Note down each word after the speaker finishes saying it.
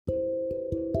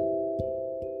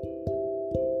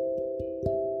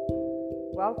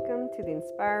Welcome to the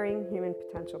Inspiring Human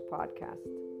Potential podcast.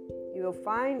 You will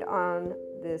find on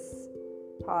this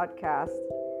podcast,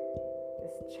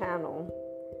 this channel,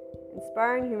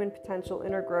 Inspiring Human Potential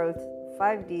Inner Growth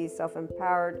 5D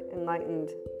Self-Empowered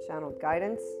Enlightened Channeled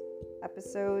Guidance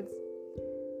episodes,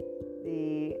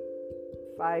 the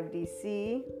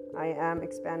 5DC I Am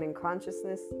Expanding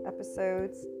Consciousness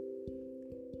episodes,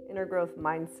 Inner Growth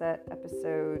Mindset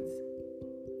episodes,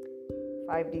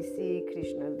 5DC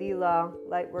Krishna Lila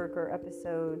Lightworker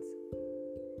episodes,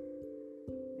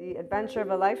 The Adventure of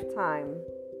a Lifetime,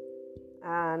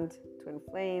 and Twin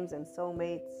Flames and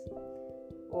Soulmates,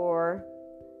 or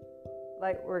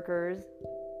Lightworkers,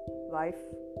 Life,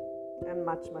 and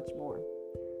much, much more.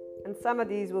 And some of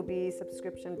these will be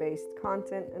subscription-based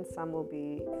content and some will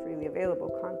be freely available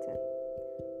content.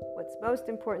 What's most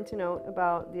important to note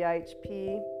about the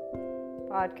IHP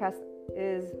podcast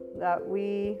is that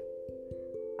we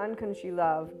unconsciously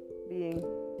love being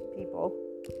people.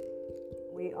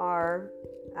 We are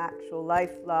actual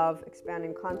life, love,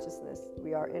 expanding consciousness.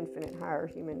 We are infinite higher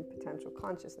human potential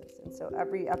consciousness. And so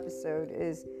every episode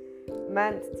is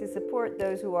meant to support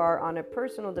those who are on a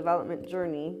personal development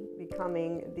journey,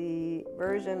 becoming the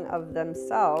version of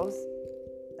themselves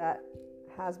that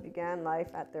has began life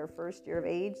at their first year of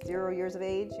age, 0 years of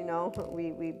age.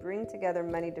 We bring together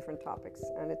many different topics,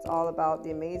 and it's all about the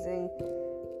amazing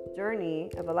journey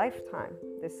of a lifetime,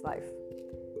 this life.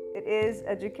 It is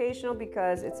educational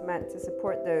because it's meant to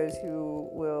support those who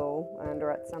will, and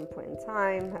or at some point in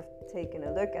time, have taken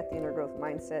a look at the inner growth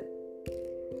mindset.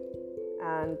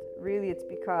 And really it's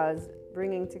because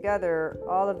bringing together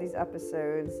all of these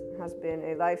episodes has been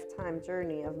a lifetime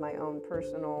journey of my own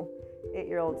personal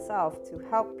 8-year-old self to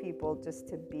help people just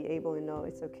to be able to know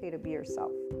it's okay to be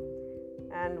yourself.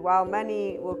 And while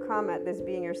many will come at this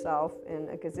being yourself in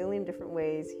a gazillion different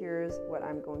ways, here's what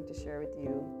I'm going to share with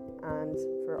you. And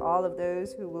for all of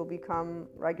those who will become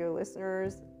regular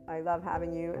listeners, I love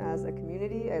having you as a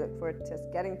community. I look forward to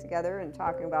getting together and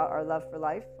talking about our love for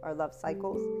life, our love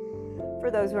cycles. For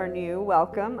those who are new,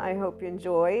 welcome. I hope you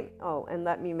enjoy. Oh, and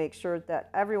let me make sure that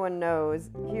everyone knows,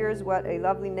 here's what a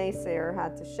lovely naysayer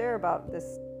had to share about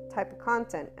this type of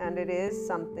content. And it is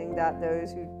something that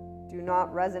those who do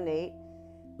not resonate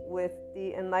with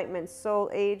the Enlightenment Soul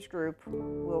age group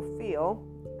will feel,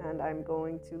 and I'm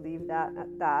going to leave that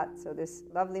at that. So this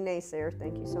lovely naysayer,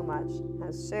 thank you so much,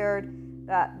 has shared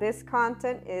that this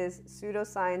content is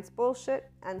pseudoscience bullshit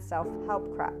and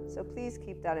self-help crap. So please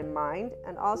keep that in mind,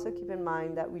 and also keep in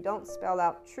mind that we don't spell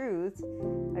out truth.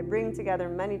 I bring together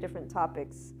many different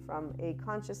topics from a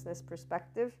consciousness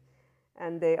perspective,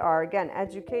 and they are, again,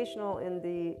 educational in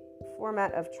the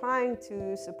format of trying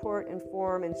to support,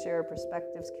 inform, and share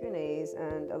perspectives, Q&As,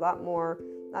 and a lot more,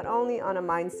 not only on a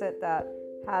mindset that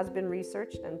has been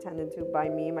researched and tended to by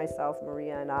me, myself,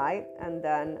 Maria, and I, and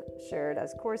then shared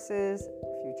as courses,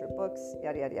 future books,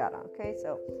 yada, yada, yada. Okay,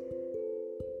 so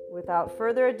without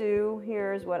further ado,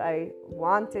 here's what I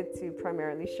wanted to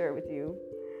primarily share with you.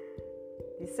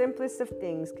 The simplest of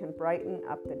things can brighten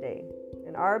up the day.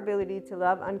 And our ability to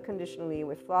love unconditionally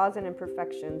with flaws and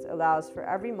imperfections allows for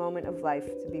every moment of life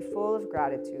to be full of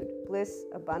gratitude, bliss,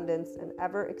 abundance, and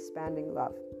ever-expanding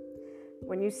love.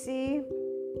 When you see,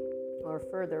 or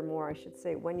furthermore, I should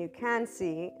say, when you can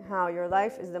see how your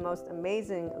life is the most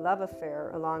amazing love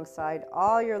affair alongside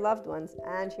all your loved ones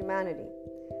and humanity,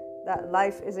 that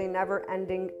life is a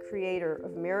never-ending creator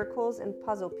of miracles and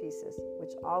puzzle pieces,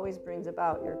 which always brings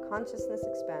about your consciousness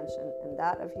expansion and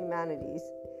that of humanity's.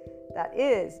 That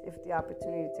is, if the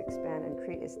opportunity to expand and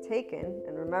create is taken.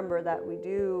 And remember that we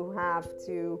do have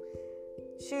to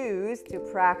choose to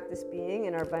practice being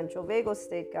in our ventral vagal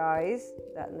state, guys,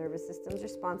 that nervous system's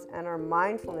response, and our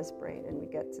mindfulness brain. And we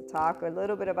get to talk a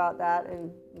little bit about that in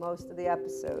most of the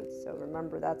episodes. So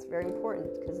remember, that's very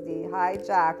important, because the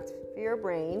hijacked fear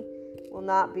brain will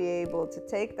not be able to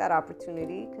take that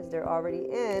opportunity because they're already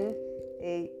in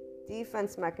a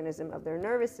defense mechanism of their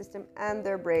nervous system, and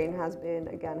their brain has been,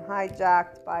 again,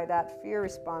 hijacked by that fear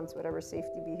response, whatever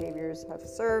safety behaviors have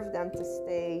served them to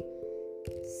stay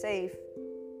safe.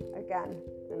 Again,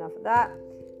 enough of that.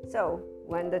 So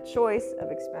when the choice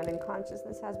of expanding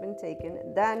consciousness has been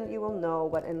taken, then you will know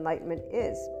what enlightenment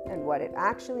is and what it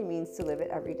actually means to live it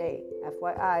every day.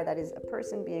 FYI, that is a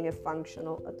person being a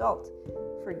functional adult.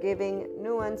 Forgiving,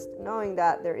 nuanced, knowing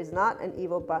that there is not an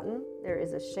evil button, there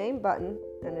is a shame button,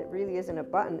 and it really isn't a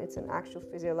button, it's an actual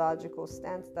physiological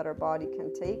stance that our body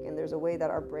can take, and there's a way that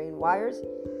our brain wires.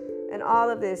 And all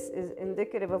of this is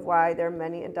indicative of why there are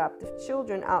many adoptive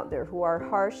children out there who are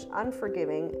harsh,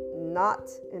 unforgiving, not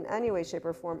in any way, shape,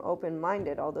 or form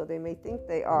open-minded, although they may think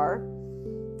they are.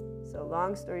 So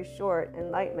long story short,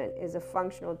 enlightenment is a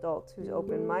functional adult who's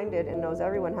open-minded and knows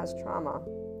everyone has trauma,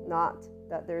 not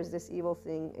that there's this evil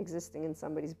thing existing in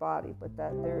somebody's body, but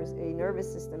that there's a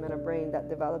nervous system and a brain that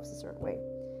develops a certain way.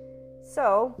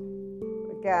 So,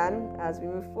 again, as we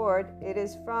move forward, it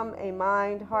is from a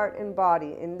mind, heart, and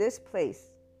body in this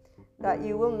place that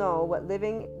you will know what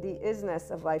living the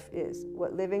isness of life is,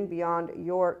 what living beyond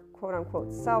your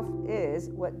quote-unquote self is,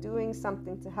 what doing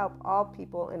something to help all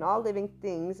people and all living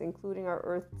things, including our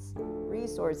Earth's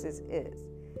resources, is.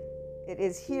 It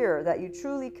is here that you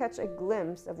truly catch a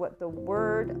glimpse of what the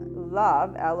word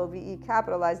love, L-O-V-E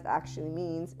capitalized, actually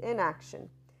means in action,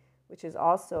 which is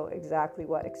also exactly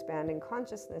what expanding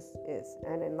consciousness is.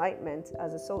 And enlightenment,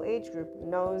 as a soul age group,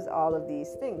 knows all of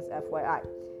these things, FYI.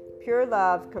 Pure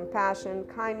love, compassion,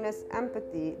 kindness,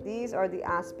 empathy, these are the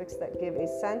aspects that give a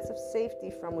sense of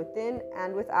safety from within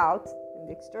and without, in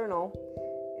the external.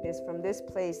 It is from this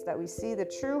place that we see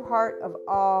the true heart of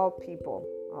all people.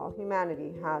 All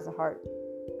humanity has a heart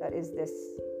that is this.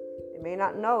 They may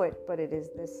not know it, but it is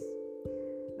this.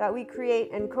 That we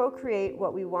create and co-create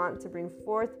what we want to bring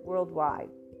forth worldwide.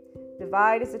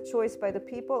 Divide is a choice by the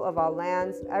people of all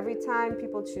lands. Every time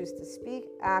people choose to speak,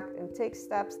 act, and take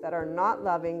steps that are not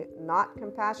loving, not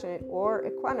compassionate, or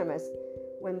equanimous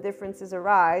when differences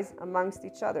arise amongst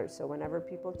each other. So whenever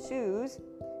people choose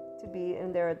to be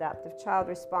in their adaptive child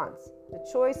response, the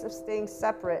choice of staying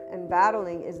separate and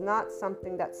battling is not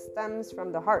something that stems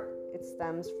from the heart. It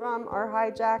stems from our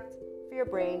hijacked fear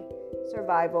brain,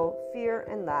 survival, fear,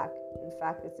 and lack. In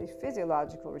fact, it's a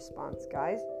physiological response,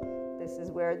 guys. This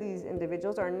is where these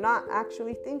individuals are not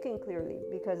actually thinking clearly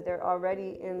because they're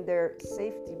already in their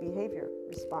safety behavior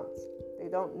response. They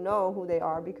don't know who they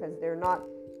are because they're not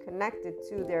connected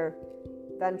to their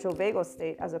ventral vagal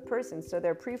state as a person. So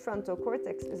their prefrontal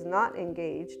cortex is not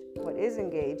engaged. What is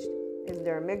engaged is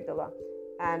their amygdala.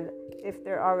 And if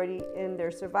they're already in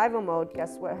their survival mode,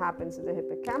 guess what happens to the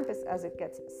hippocampus as it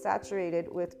gets saturated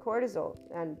with cortisol?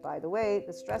 And by the way,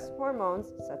 the stress hormones,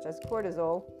 such as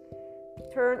cortisol,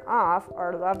 turn off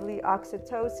our lovely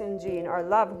oxytocin gene, our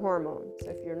love hormone. So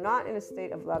if you're not in a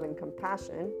state of love and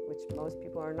compassion, which most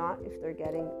people are not if they're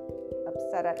getting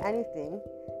upset at anything,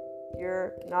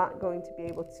 you're not going to be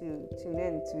able to tune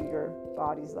in to your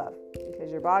body's love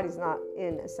because your body's not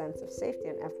in a sense of safety.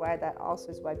 And FYI, that also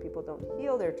is why people don't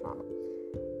heal their trauma.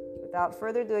 Without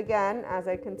further ado, again, as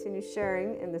I continue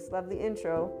sharing in this lovely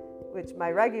intro, which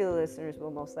my regular listeners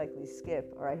will most likely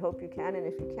skip, or I hope you can, and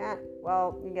if you can't,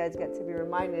 well, you guys get to be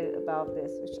reminded about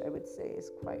this, which I would say is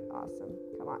quite awesome.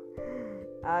 Come on.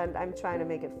 And I'm trying to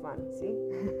make it fun, see?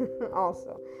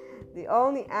 Also, the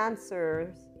only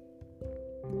answers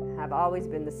have always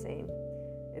been the same.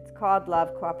 It's called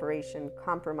love, cooperation,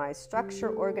 compromise,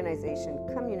 structure, organization,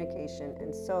 communication,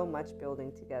 and so much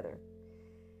building together.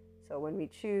 So when we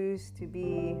choose to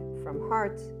be from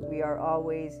heart, we are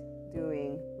always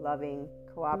doing loving,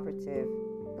 cooperative,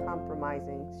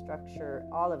 compromising, structure,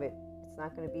 all of it. It's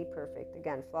not going to be perfect.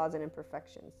 Again, flaws and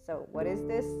imperfections. So what is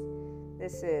this?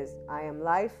 This is I am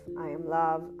life, I am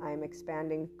love, I am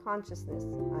expanding consciousness,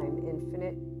 I am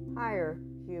infinite, higher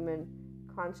human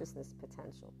consciousness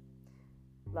potential.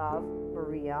 Love,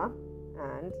 Maria.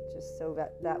 And just so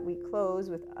that we close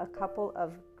with a couple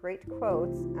of great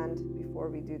quotes, and before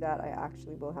we do that, I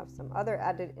actually will have some other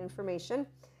added information.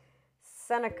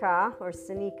 Seneca, or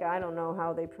Seneca, I don't know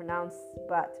how they pronounce,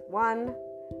 but one,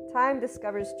 time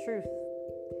discovers truth.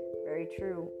 Very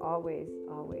true, always,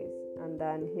 always. And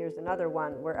then here's another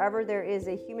one. Wherever there is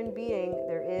a human being,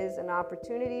 there is an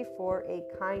opportunity for a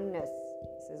kindness.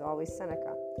 This is always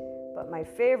Seneca. But my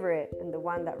favorite, and the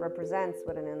one that represents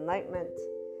what an enlightenment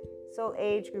soul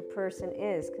age group person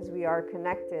is, because we are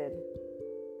connected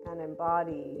and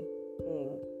embodying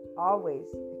always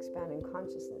expanding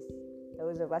consciousness.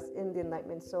 Those of us in the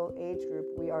enlightenment soul age group,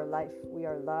 we are life, we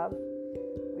are love,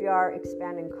 we are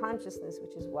expanding consciousness,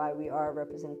 which is why we are a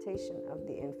representation of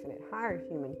the infinite higher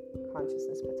human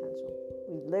consciousness potential.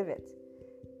 We live it.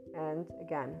 And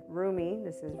again, Rumi,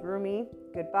 this is Rumi,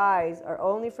 goodbyes are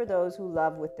only for those who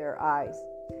love with their eyes.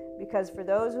 Because for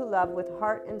those who love with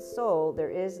heart and soul,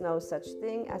 there is no such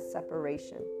thing as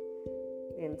separation.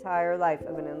 The entire life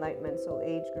of an enlightenment soul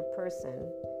age group person,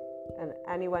 and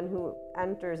anyone who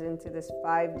enters into this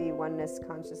 5D oneness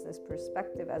consciousness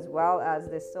perspective, as well as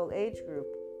this soul age group,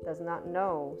 does not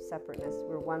know separateness.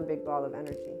 We're one big ball of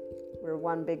energy. We're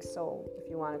one big soul, if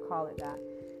you want to call it that.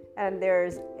 And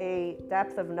there's a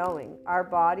depth of knowing. Our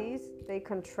bodies, they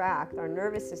contract. Our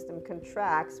nervous system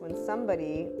contracts when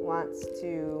somebody wants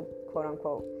to, quote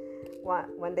unquote,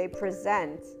 when they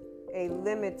present a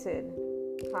limited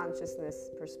consciousness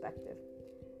perspective.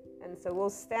 And so we'll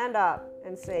stand up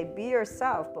and say, be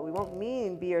yourself, but we won't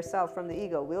mean be yourself from the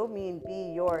ego. We'll mean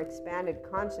be your expanded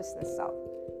consciousness self.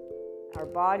 Our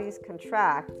bodies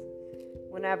contract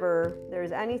whenever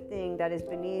there's anything that is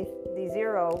beneath the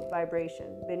zero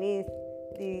vibration, beneath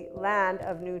the land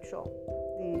of neutral,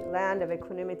 the land of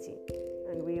equanimity.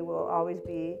 And we will always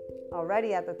be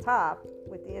already at the top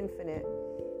with the infinite,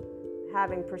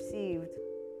 having perceived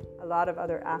a lot of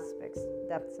other aspects,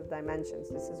 depths of dimensions.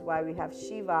 This is why we have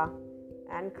Shiva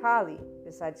and Kali,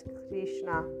 besides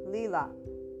Krishna Lila.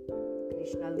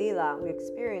 Krishna Lila, we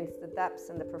experience the depths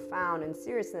and the profound and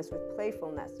seriousness with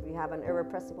playfulness. We have an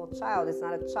irrepressible child. It's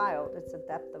not a child, it's the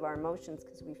depth of our emotions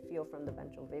because we feel from the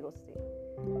ventral vagal state.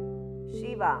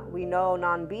 Shiva, we know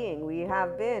non-being. We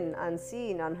have been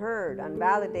unseen, unheard,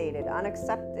 unvalidated,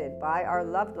 unaccepted by our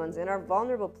loved ones in our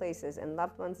vulnerable places. And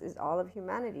loved ones is all of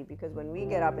humanity, because when we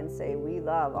get up and say we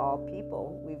love all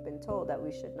people, we've been told that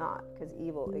we should not, because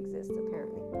evil exists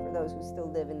apparently for those who still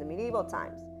live in the medieval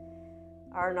times.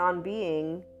 Our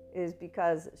non-being is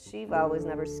because Shiva was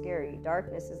never scary.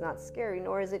 Darkness is not scary,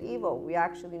 nor is it evil. We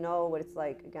actually know what it's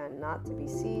like, again, not to be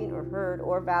seen or heard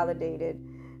or validated.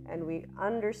 And we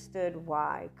understood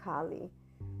why, Kali,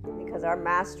 because our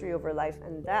mastery over life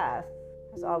and death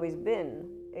has always been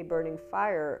a burning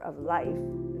fire of life,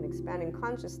 an expanding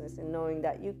consciousness, and knowing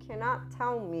that you cannot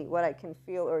tell me what I can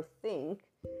feel or think.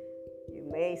 You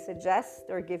may suggest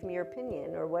or give me your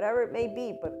opinion or whatever it may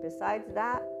be, but besides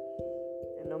that,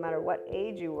 and no matter what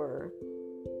age you were,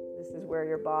 this is where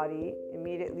your body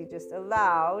immediately just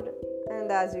allowed,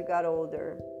 and as you got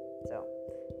older. So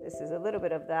this is a little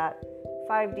bit of that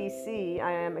 5DC,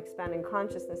 I am expanding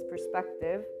consciousness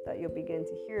perspective that you'll begin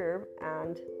to hear.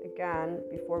 And again,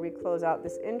 before we close out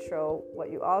this intro,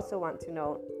 what you also want to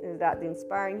know is that the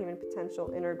Inspiring Human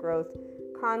Potential Inner Growth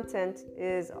content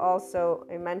is also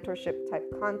a mentorship type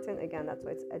content. Again, that's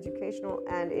why it's educational,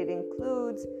 and it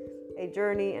includes a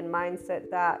journey and mindset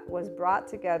that was brought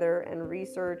together and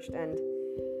researched and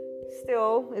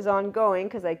still is ongoing,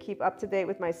 because I keep up to date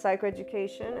with my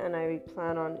psychoeducation, and I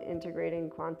plan on integrating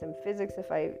quantum physics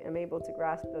if I am able to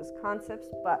grasp those concepts.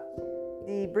 But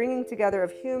the bringing together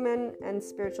of human and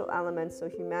spiritual elements, so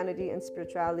humanity and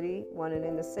spirituality, one and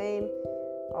in the same,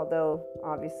 although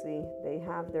obviously they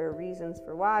have their reasons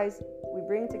for whys, we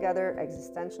bring together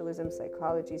existentialism,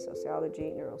 psychology,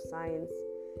 sociology, neuroscience.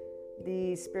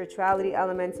 The spirituality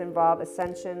elements involve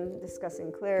ascension,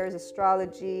 discussing clairs,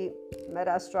 astrology,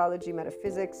 meta-astrology,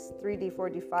 metaphysics, 3D,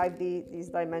 4D, 5D, these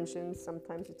dimensions.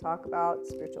 Sometimes we talk about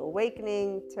spiritual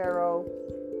awakening, tarot,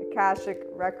 Akashic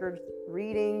record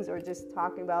readings, or just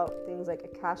talking about things like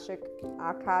Akashic,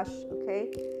 Akash,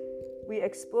 okay? We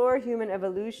explore human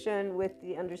evolution with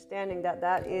the understanding that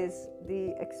that is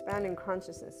the expanding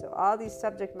consciousness. So all these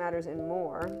subject matters and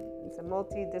more. It's a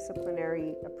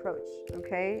multidisciplinary approach,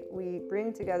 okay? We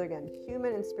bring together, again,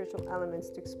 human and spiritual elements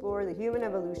to explore the human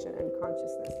evolution and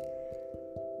consciousness.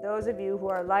 Those of you who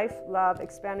are life, love,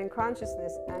 expanding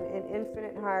consciousness, and in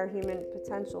infinite higher human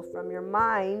potential from your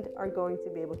mind are going to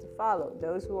be able to follow.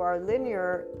 Those who are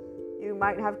linear, you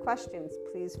might have questions.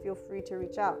 Please feel free to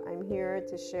reach out. I'm here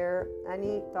to share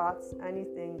any thoughts,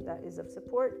 anything that is of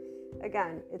support.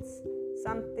 Again, it's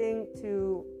something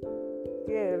to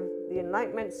give the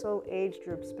Enlightenment Soul Age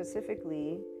group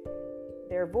specifically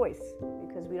their voice,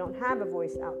 because we don't have a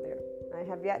voice out there. I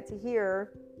have yet to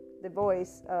hear the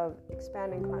voice of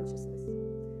expanding consciousness.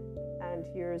 And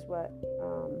here's what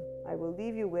I will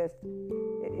leave you with.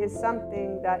 It is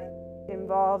something that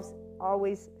involves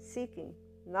always seeking,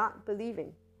 not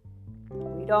believing.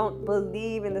 We don't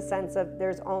believe in the sense of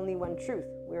there's only one truth.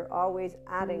 We're always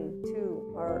adding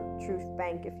to our truth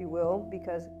bank, if you will,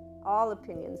 because all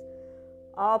opinions,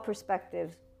 all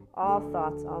perspectives, all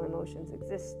thoughts, all emotions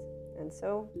exist. And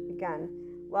so, again,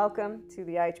 welcome to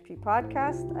the IHP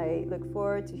podcast. I look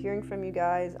forward to hearing from you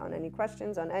guys on any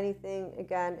questions, on anything.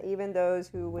 Again, even those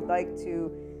who would like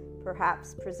to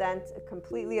perhaps present a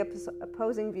completely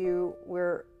opposing view,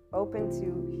 we're open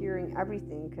to hearing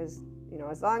everything, because, you know,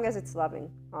 as long as it's loving,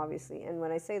 obviously. And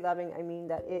when I say loving, I mean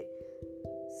that it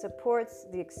supports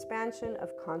the expansion of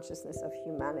consciousness of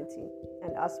humanity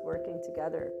and us working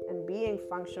together and being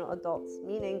functional adults,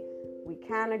 meaning we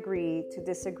can agree to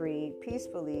disagree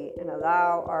peacefully and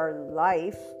allow our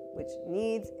life, which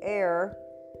needs air,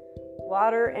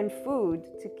 water, and food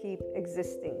to keep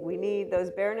existing. We need those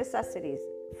bare necessities.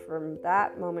 From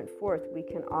that moment forth, we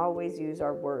can always use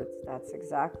our words. That's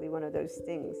exactly one of those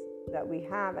things that we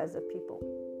have as a people.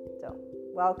 So,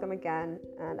 welcome again,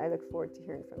 and I look forward to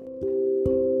hearing from you.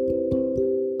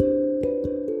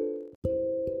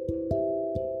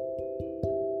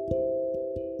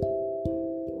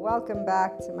 welcome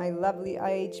back to my lovely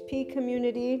IHP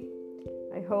community.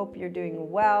 I hope you're doing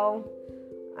well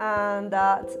and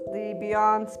that the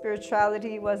Beyond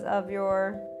Spirituality was of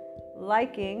your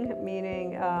liking,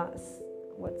 meaning,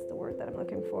 what's the word that I'm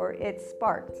looking for? It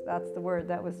sparked. That's the word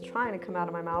that was trying to come out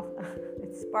of my mouth.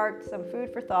 It sparked some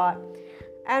food for thought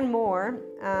and more.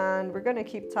 And we're going to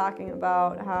keep talking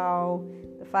about how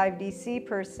the 5DC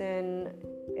person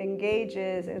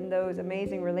engages in those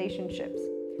amazing relationships.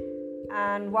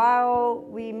 And while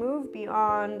we move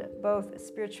beyond both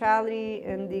spirituality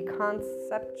and the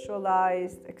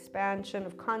conceptualized expansion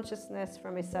of consciousness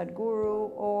from a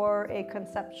Sadguru or a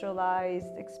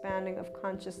conceptualized expanding of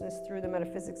consciousness through the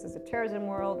metaphysics esotericism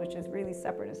world, which is really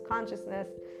separate as consciousness,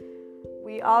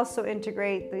 we also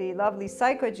integrate the lovely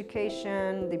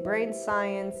psychoeducation. The brain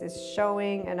science is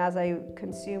showing, and as I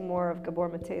consume more of Gabor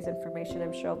Mate's information,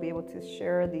 I'm sure I'll be able to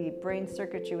share the brain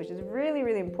circuitry, which is really,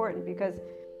 really important because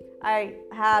I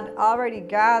had already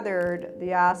gathered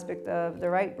the aspect of the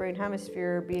right brain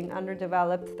hemisphere being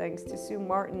underdeveloped thanks to Sue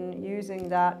Martin using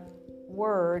that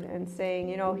word and saying,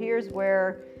 here's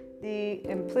where the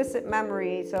implicit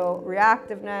memory, so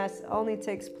reactiveness, only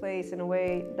takes place in a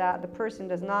way that the person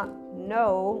does not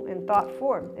know in thought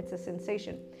form. It's a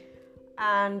sensation.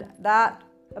 And that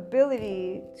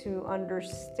ability to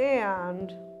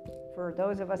understand, for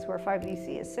those of us who are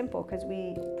 5DC, is simple because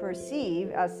we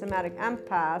perceive as somatic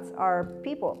empaths our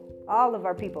people, all of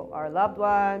our people, our loved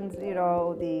ones,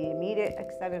 the immediate,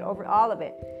 extended, over all of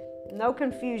it. No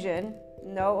confusion,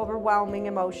 no overwhelming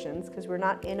emotions because we're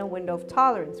not in a window of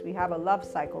tolerance. We have a love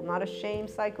cycle, not a shame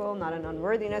cycle, not an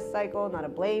unworthiness cycle, not a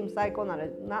blame cycle, none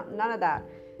of that.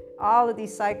 All of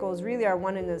these cycles really are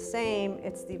one and the same.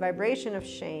 It's the vibration of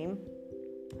shame.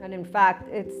 And in fact,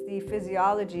 it's the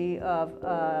physiology of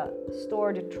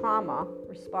stored trauma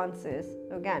responses.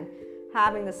 Again,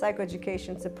 having the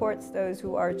psychoeducation supports those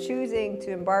who are choosing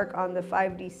to embark on the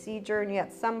 5DC journey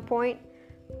at some point.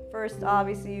 First,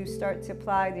 obviously, you start to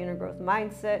apply the inner growth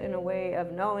mindset in a way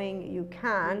of knowing you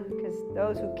can, because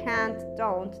those who can't,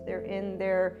 don't. They're in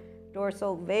their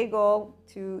dorsal vagal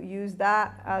to use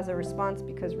that as a response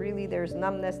because really there's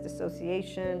numbness,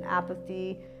 dissociation,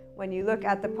 apathy. When you look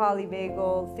at the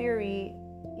polyvagal theory,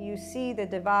 you see the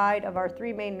divide of our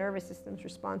three main nervous systems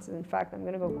responses. In fact, I'm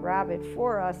going to go grab it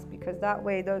for us because that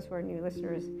way those who are new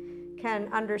listeners can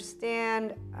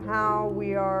understand how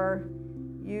we are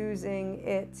using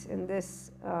it in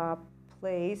this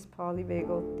place.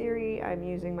 Polyvagal theory. I'm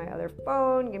using my other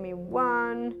phone. Give me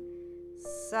 1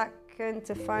 second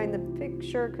to find the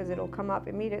picture because it'll come up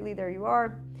immediately. There you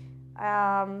are.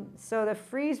 So the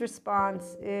freeze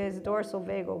response is dorsal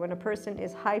vagal when a person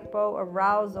is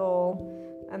hypoarousal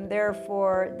and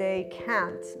therefore they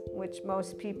can't, which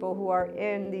most people who are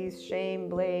in these shame,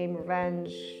 blame,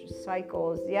 revenge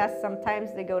cycles, yes,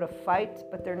 sometimes they go to fight,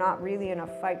 but they're not really in a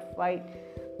fight-flight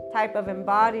type of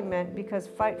embodiment because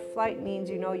fight-flight means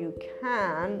you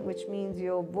can, which means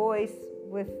you'll voice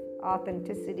with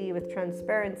authenticity, with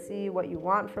transparency, what you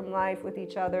want from life with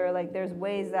each other. Like there's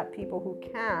ways that people who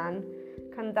can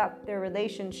conduct their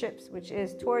relationships, which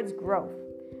is towards growth.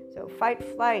 So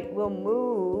fight-flight will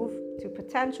move to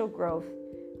potential growth.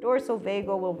 Dorsal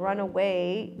vagal will run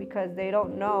away because they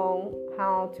don't know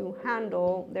how to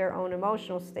handle their own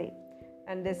emotional state.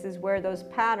 And this is where those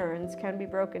patterns can be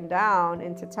broken down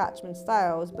into attachment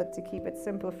styles. But to keep it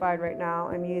simplified right now,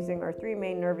 I'm using our three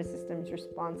main nervous systems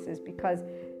responses because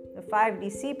the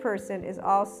 5DC person is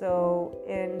also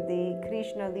in the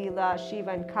Krishna, Leela,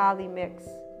 Shiva, and Kali mix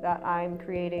that I'm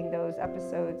creating those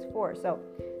episodes for. So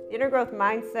the inner growth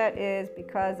mindset is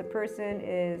because a person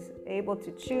is able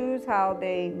to choose how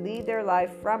they lead their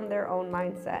life from their own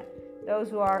mindset. Those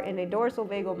who are in a dorsal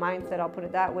vagal mindset, I'll put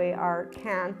it that way, I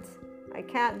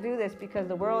can't do this because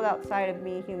the world outside of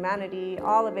me, humanity,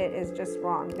 all of it is just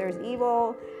wrong. There's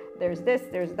evil, there's this,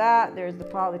 there's that, there's the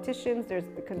politicians, there's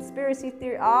the conspiracy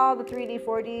theory, all the 3D,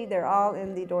 4D, they're all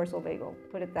in the dorsal vagal,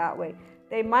 put it that way.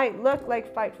 They might look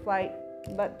like fight-flight,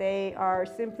 but they are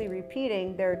simply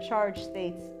repeating their charged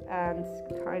states and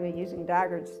kind of using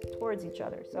daggers towards each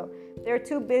other. So they're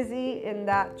too busy in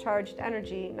that charged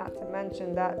energy, not to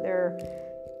mention that they're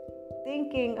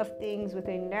thinking of things with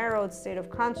a narrowed state of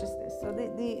consciousness. So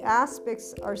the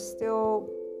aspects are still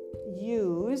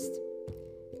used.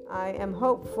 I am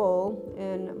hopeful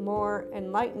in more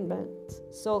enlightenment,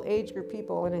 soul age group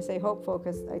people. And I say hopeful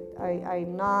because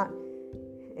I'm not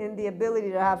in the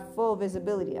ability to have full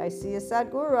visibility. I see a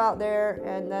Sadguru out there,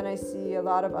 and then I see a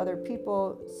lot of other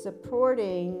people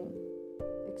supporting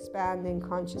expanding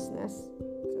consciousness.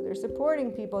 They're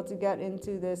supporting people to get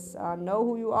into this know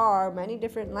who you are, many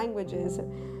different languages,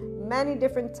 many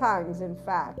different tongues, in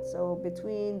fact. So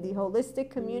between the holistic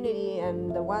community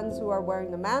and the ones who are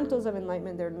wearing the mantles of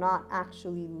enlightenment, they're not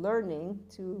actually learning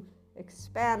to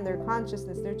expand their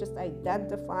consciousness. They're just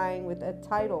identifying with a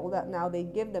title that now they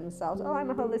give themselves. Oh, I'm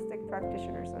a holistic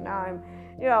practitioner, so now I'm,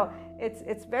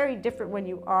 it's very different when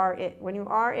you are it. When you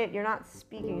are it, you're not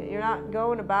speaking it. You're not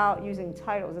going about using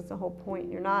titles. That's the whole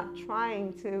point. You're not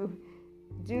trying to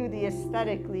do the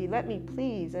aesthetically, let me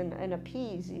please and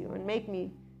appease you and make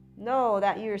me know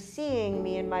that you're seeing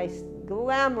me in my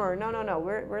glamour. No.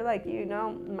 We're like,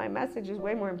 my message is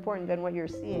way more important than what you're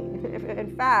seeing.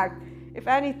 In fact, if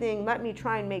anything, let me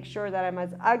try and make sure that I'm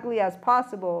as ugly as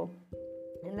possible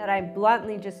and that I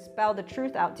bluntly just spell the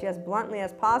truth out to you as bluntly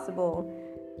as possible.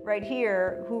 Right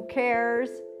here, who cares,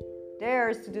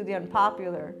 dares to do the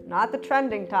unpopular, not the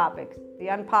trending topics, the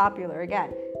unpopular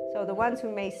again. So the ones who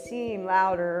may seem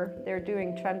louder, they're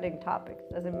doing trending topics,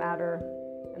 doesn't matter.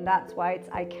 And that's why it's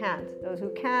I can't. Those who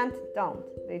can't, don't.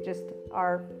 They just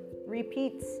are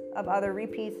repeats of other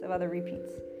repeats of other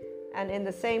repeats. And in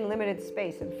the same limited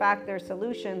space. In fact, their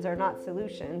solutions are not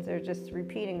solutions. They're just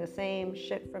repeating the same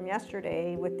shit from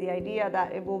yesterday with the idea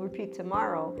that it will repeat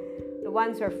tomorrow. The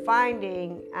ones who are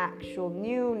finding actual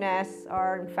newness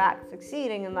are in fact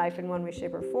succeeding in life in one way,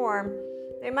 shape, or form.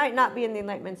 They might not be in the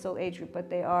Enlightenment Soul Age group, but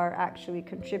they are actually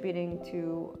contributing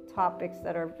to topics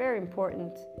that are very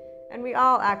important. And we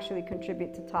all actually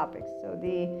contribute to topics. So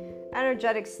the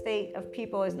energetic state of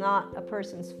people is not a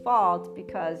person's fault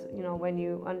because, when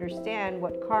you understand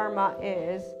what karma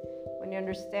is, when you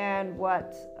understand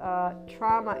what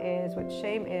trauma is, what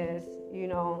shame is,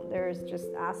 there's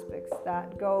just aspects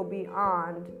that go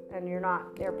beyond, and you're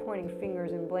not there pointing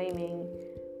fingers and blaming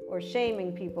or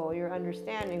shaming people. You're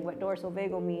understanding what dorsal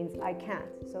vagal means. I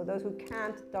can't. So those who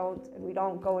can't, don't, and we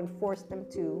don't go and force them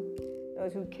to.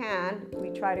 Those who can,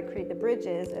 we try to create the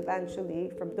bridges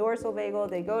eventually. From dorsal vagal,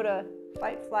 they go to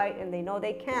fight, flight, and they know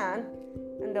they can,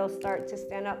 and they'll start to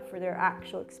stand up for their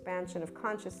actual expansion of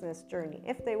consciousness journey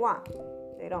if they want.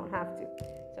 They don't have to.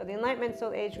 So the Enlightenment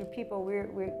Soul Age group people,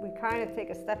 we kind of take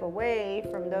a step away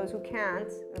from those who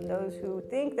can't and those who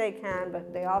think they can,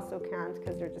 but they also can't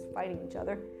because they're just fighting each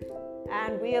other.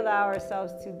 And we allow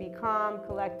ourselves to be calm,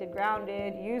 collected,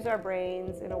 grounded, use our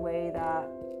brains in a way that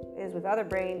is with other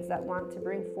brains that want to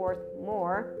bring forth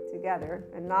more together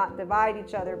and not divide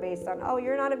each other based on, oh,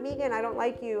 you're not a vegan, I don't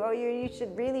like you. Oh, you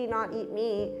should really not eat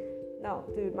meat. No,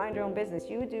 dude, mind your own business.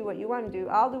 You do what you want to do.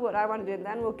 I'll do what I want to do. And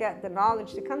then we'll get the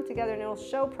knowledge to come together, and it'll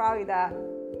show probably that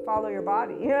follow your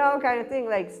body, kind of thing.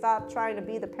 Like, stop trying to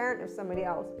be the parent of somebody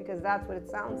else, because that's what it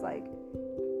sounds like.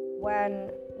 When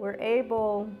we're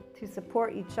able to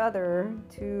support each other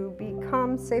to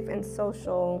become safe and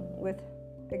social with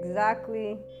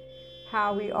exactly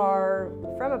how we are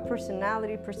from a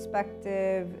personality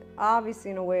perspective, obviously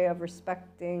in a way of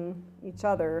respecting each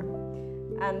other.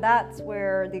 And that's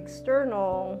where the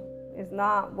external is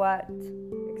not what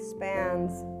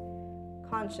expands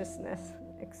consciousness.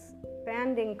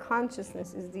 Expanding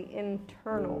consciousness is the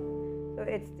internal. So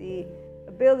it's the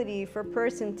ability for a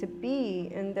person to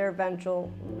be in their ventral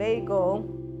vagal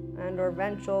or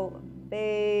ventral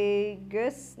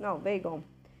vagal.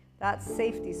 That's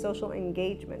safety, social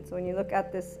engagement. So when you look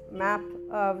at this map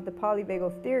of the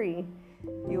polyvagal theory,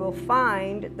 you will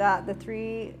find that the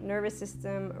three nervous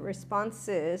system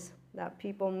responses that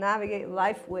people navigate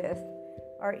life with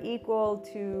are equal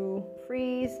to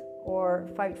freeze or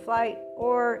fight flight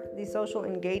or the social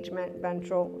engagement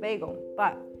ventral vagal.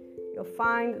 But you'll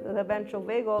find the ventral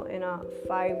vagal in a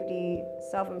 5D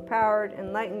self-empowered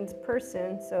enlightened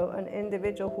person, so an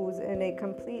individual who's in a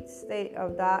complete state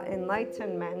of that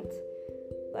enlightenment,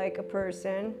 like a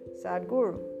person,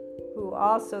 Sadhguru, who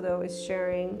also, though, is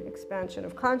sharing expansion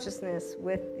of consciousness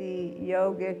with the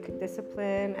yogic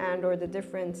discipline and or the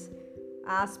different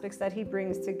aspects that he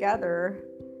brings together.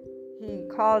 He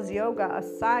calls yoga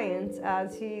a science,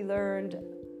 as he learned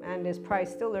and is probably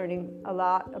still learning a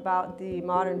lot about the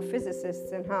modern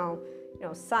physicists and how,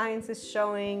 science is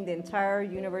showing the entire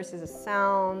universe is a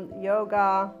sound.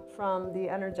 Yoga from the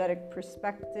energetic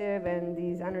perspective and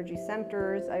these energy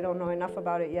centers. I don't know enough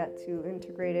about it yet to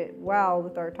integrate it well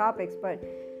with our topics, but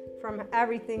from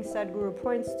everything Sadhguru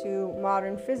points to,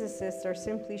 modern physicists are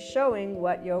simply showing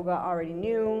what yoga already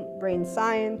knew. Brain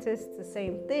scientists, the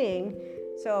same thing.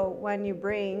 So when you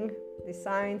bring the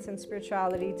science and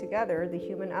spirituality together, the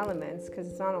human elements, because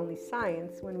it's not only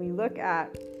science, when we look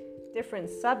at different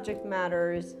subject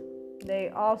matters, they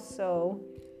also,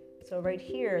 so right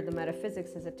here, the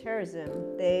metaphysics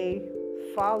esotericism, they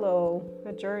follow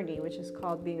a journey which is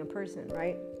called being a person,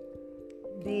 right?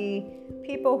 The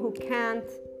people who can't,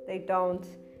 they don't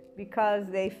because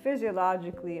they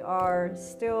physiologically are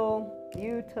still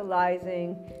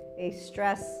utilizing a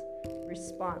stress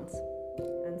response.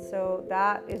 And so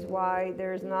that is why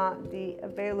there's not the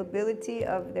availability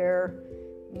of their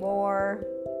more,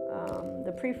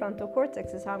 the prefrontal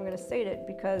cortex is how I'm going to state it,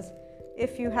 because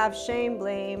if you have shame,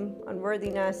 blame,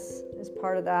 unworthiness is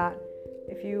part of that.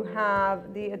 If you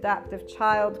have the adaptive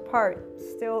child part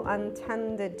still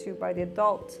untended to by the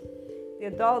adult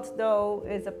though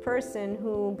is a person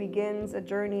who begins a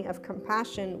journey of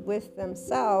compassion with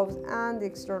themselves and the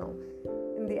external.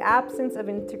 In the absence of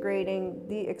integrating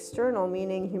the external,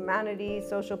 meaning humanity,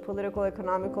 social, political,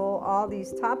 economical, all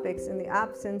these topics, in the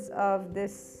absence of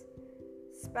this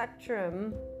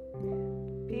spectrum,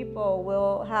 people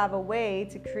will have a way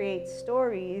to create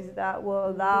stories that will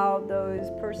allow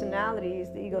those personalities,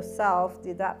 the ego self,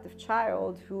 the adaptive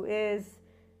child, who is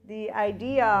the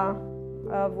idea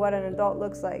of what an adult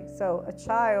looks like. So a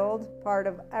child, part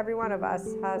of every one of us,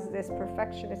 has this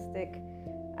perfectionistic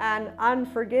and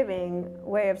unforgiving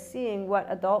way of seeing what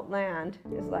adult land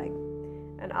is like.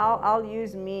 And I'll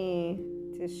use me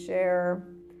to share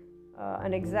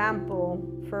an example.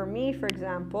 For me, for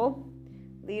example,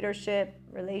 leadership,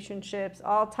 relationships,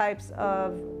 all types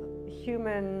of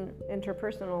human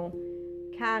interpersonal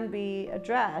can be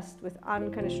addressed with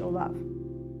unconditional love.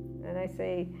 And I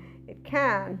say it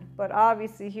can, but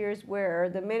obviously here's where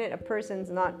the minute a person's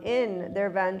not in their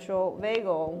ventral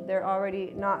vagal, they're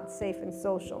already not safe and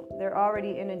social. They're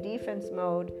already in a defense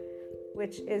mode,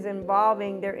 which is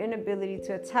involving their inability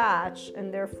to attach,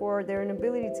 and therefore their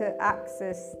inability to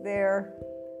access their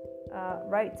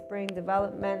right brain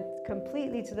development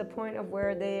completely to the point of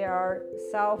where they are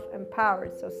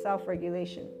self-empowered, so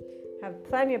self-regulation. Have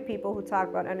plenty of people who talk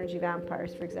about energy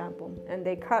vampires, for example, and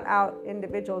they cut out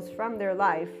individuals from their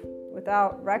life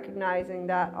without recognizing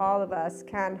that all of us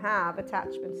can have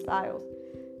attachment styles,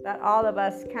 that all of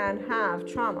us can have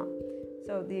trauma.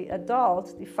 So the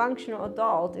adult, the functional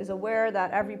adult, is aware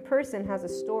that every person has a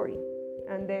story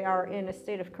and they are in a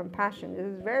state of compassion. It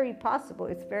is very possible.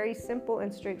 It's very simple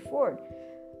and straightforward.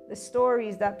 The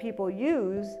stories that people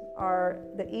use are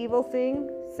the evil thing,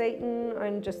 Satan,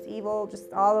 and just evil,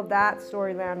 just all of that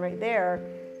storyline right there.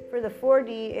 For the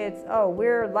 4D, it's, oh,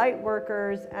 we're light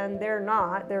workers and they're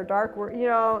not. They're dark work,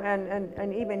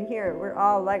 and even here, we're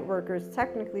all light workers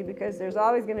technically, because there's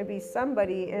always going to be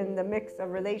somebody in the mix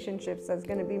of relationships that's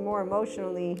going to be more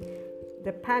emotionally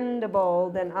dependable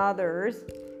than others.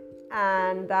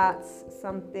 And that's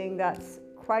something that's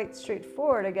quite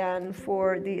straightforward, again,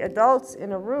 for the adults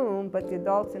in a room, but the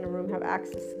adults in a room have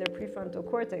access to their prefrontal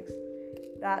cortex.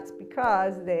 That's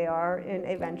because they are in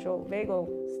a ventral vagal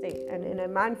state and in a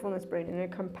mindfulness brain, in a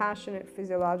compassionate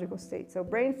physiological state. So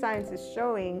brain science is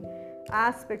showing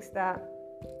aspects that,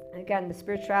 again, the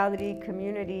spirituality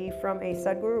community from a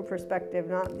Sadhguru perspective,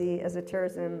 not the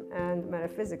esotericism and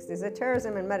metaphysics. The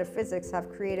esotericism and metaphysics have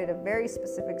created a very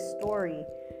specific story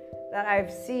that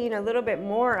I've seen a little bit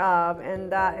more of,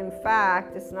 and that in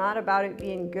fact it's not about it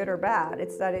being good or bad.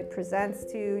 It's that it presents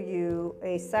to you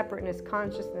a separateness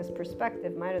consciousness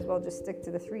perspective. Might as well just stick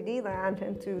to the 3D land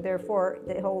and to therefore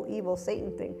the whole evil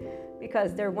Satan thing,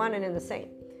 because they're one and in the same.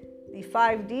 The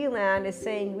 5D land is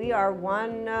saying we are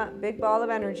one big ball of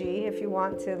energy, if you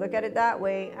want to look at it that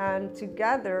way, and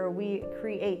together we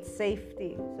create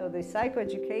safety. So the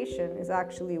psychoeducation is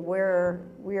actually where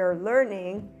we are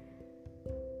learning,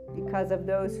 because of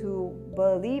those who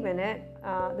believe in it,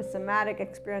 the somatic,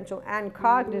 experiential, and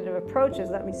cognitive approaches,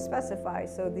 let me specify.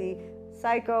 So the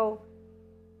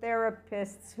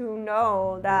psychotherapists who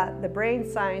know that the brain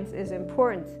science is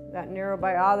important, that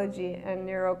neurobiology and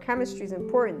neurochemistry is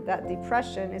important, that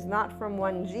depression is not from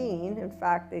one gene. In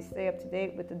fact, they stay up to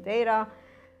date with the data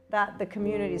that the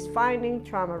community is finding,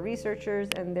 trauma researchers,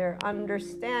 and they're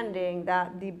understanding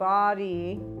that the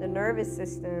body, the nervous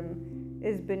system,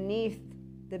 is beneath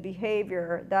the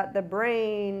behavior, that the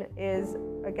brain is,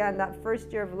 again, that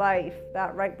first year of life,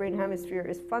 that right brain hemisphere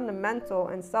is fundamental,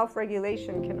 and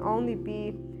self-regulation can only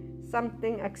be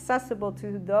something accessible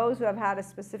to those who have had a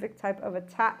specific type of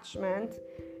attachment.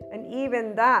 And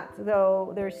even that,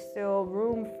 though, there's still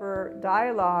room for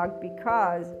dialogue,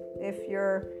 because if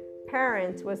your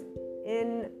parent was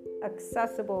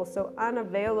inaccessible, so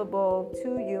unavailable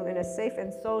to you in a safe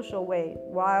and social way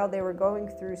while they were going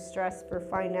through stress for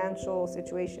financial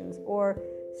situations or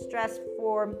stress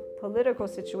for political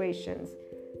situations,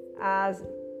 as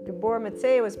Gabor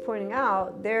Mate was pointing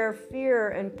out, their fear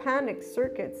and panic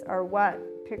circuits are what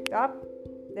picked up.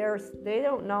 They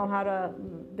don't know how to,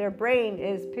 their brain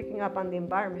is picking up on the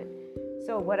environment.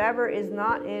 So whatever is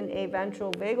not in a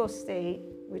ventral vagal state,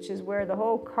 which is where the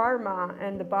whole karma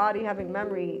and the body having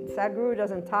memory, Sadhguru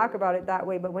doesn't talk about it that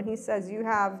way, but when he says you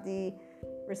have the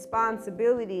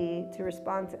responsibility to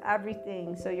respond to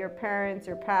everything, so your parents,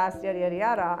 your past, yada yada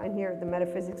yada, and here the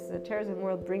metaphysics of the terrorism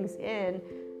world brings in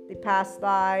the past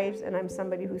lives, and I'm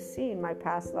somebody who's seen my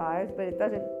past lives, but it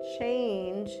doesn't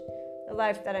change the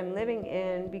life that I'm living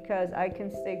in, because I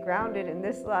can stay grounded in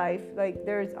this life. Like,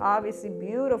 there's obviously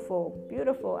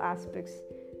beautiful aspects.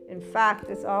 In fact,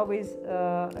 it's always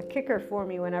a kicker for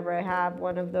me whenever I have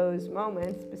one of those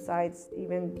moments, besides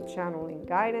even channeling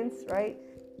guidance, right?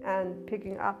 And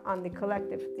picking up on the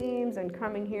collective themes and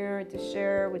coming here to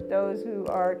share with those who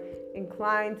are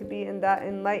inclined to be in that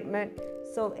enlightenment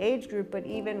soul age group. But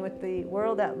even with the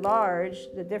world at large,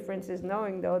 the difference is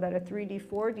knowing, though, that a 3D,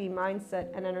 4D mindset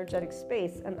and energetic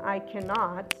space, and I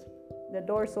cannot, the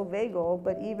dorsal vagal,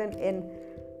 but even in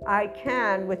I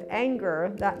can, with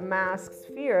anger that masks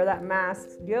fear, that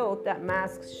masks guilt, that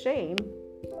masks shame,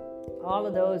 all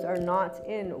of those are not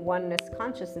in oneness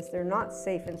consciousness. They're not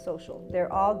safe and social.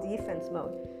 They're all defense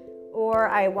mode. Or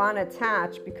I want to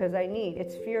attach because I need.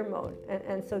 It's fear mode.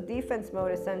 And so defense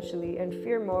mode essentially and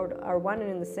fear mode are one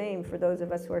and the same for those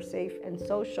of us who are safe and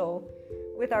social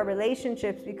with our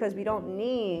relationships, because we don't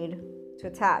need to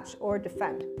attach or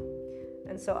defend.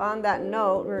 And so on that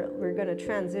note, we're going to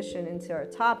transition into our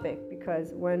topic,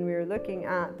 because when we're looking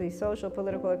at the social,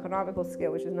 political, economical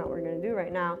scale, which is not what we're going to do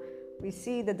right now, we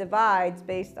see the divides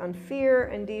based on fear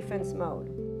and defense mode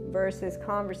versus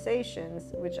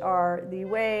conversations, which are the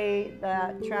way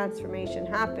that transformation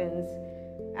happens.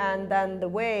 And then the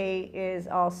way is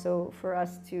also for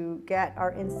us to get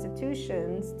our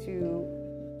institutions to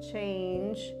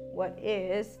change what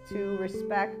is, to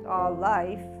respect all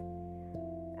life.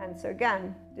 And so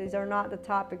again, these are not the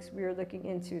topics we are looking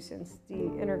into, since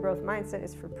the inner growth mindset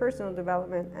is for personal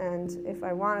development. And if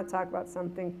I want to talk about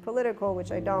something political,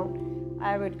 which I don't,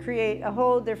 I would create a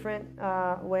whole different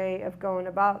way of going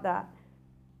about that.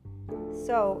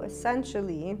 So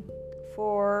essentially,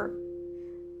 for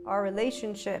our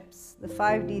relationships, the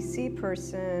 5DC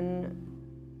person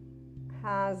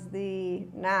has the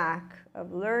knack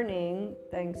of learning,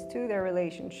 thanks to their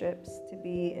relationships, to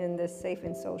be in this safe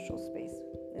and social space,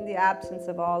 in the absence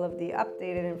of all of the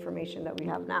updated information that we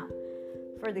have now.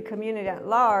 For the community at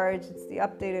large, it's the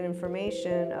updated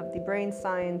information of the brain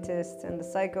scientists and the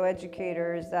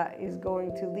psychoeducators that is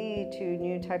going to lead to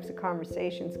new types of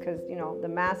conversations, because, you know, the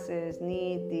masses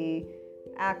need the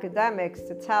academics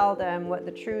to tell them what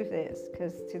the truth is,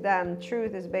 because to them,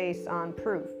 truth is based on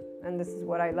proof. And this is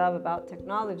what I love about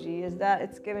technology, is that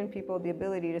it's given people the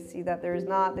ability to see that there is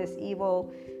not this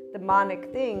evil,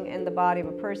 demonic thing in the body of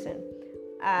a person.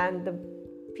 And the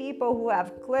people who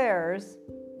have clairs,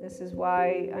 this is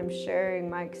why I'm sharing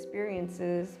my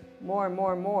experiences more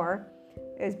and more,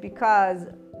 is because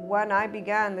when I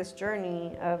began this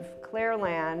journey of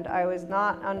Clairland, I was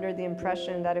not under the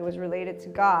impression that it was related to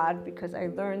God, because I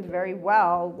learned very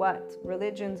well what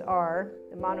religions are,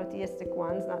 the monotheistic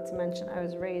ones, not to mention I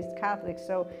was raised Catholic.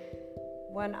 So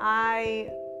when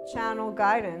I channel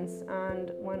guidance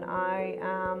and when I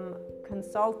am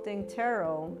consulting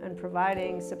tarot and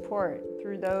providing support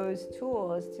through those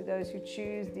tools to those who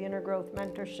choose the inner growth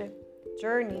mentorship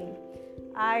journey,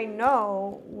 I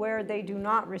know where they do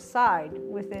not reside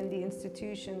within the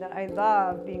institution that I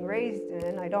love being raised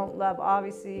in. I don't love,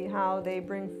 obviously, how they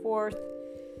bring forth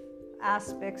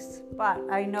aspects, but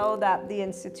I know that the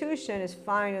institution is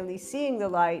finally seeing the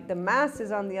light. The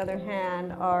masses, on the other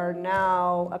hand, are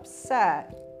now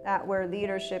upset at where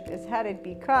leadership is headed,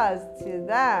 because to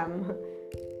them,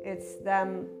 it's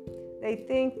them, they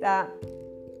think that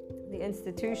the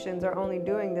institutions are only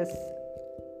doing this.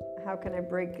 How can I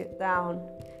break it down?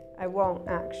 I won't,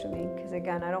 actually, because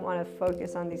again, I don't want to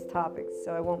focus on these topics,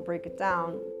 so I won't break it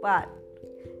down. But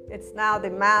it's now the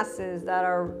masses that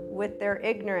are, with their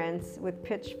ignorance, with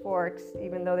pitchforks,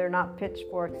 even though they're not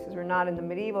pitchforks, because we're not in the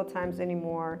medieval times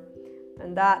anymore.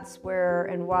 And that's where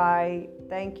and why,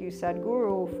 thank you,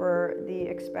 Sadhguru, for the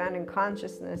expanding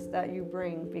consciousness that you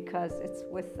bring, because it's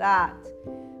with that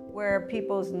where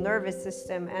people's nervous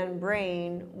system and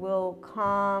brain will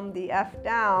calm the F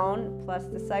down, plus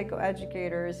the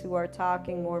psychoeducators who are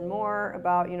talking more and more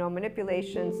about,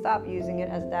 manipulation. Stop using it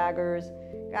as daggers.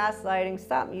 Gaslighting,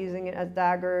 stop using it as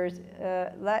daggers.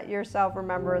 Let yourself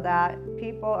remember that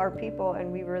people are people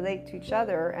and we relate to each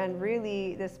other. And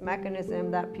really, this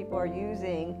mechanism that people are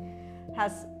using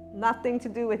has nothing to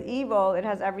do with evil. It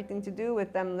has everything to do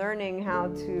with them learning how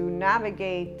to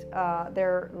navigate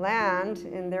their land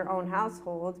in their own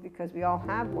households, because we all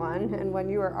have one. And when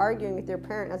you were arguing with your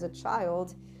parent as a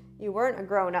child, you weren't a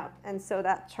grown-up. And so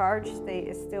that charge state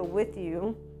is still with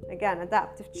you. Again,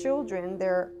 adaptive children,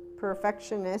 they're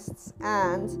perfectionists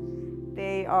and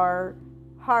they are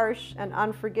harsh and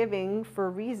unforgiving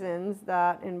for reasons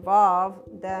that involve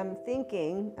them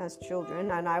thinking as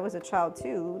children, and I was a child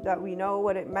too, that we know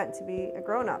what it meant to be a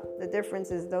grown-up. The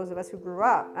difference is those of us who grew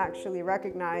up actually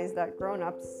recognize that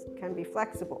grown-ups can be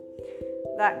flexible,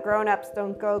 that grown-ups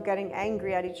don't go getting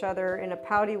angry at each other in a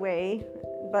pouty way,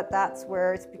 but that's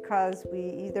where it's because we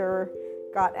either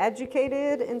got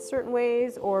educated in certain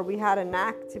ways or we had a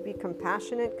knack to be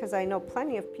compassionate. Because I know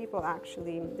plenty of people,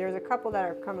 actually, there's a couple that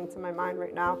are coming to my mind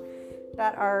right now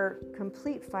that are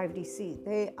complete 5DC.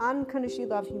 They unconditionally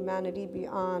love humanity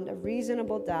beyond a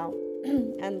reasonable doubt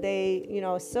and they,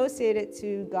 associate it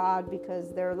to God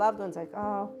because their loved ones like,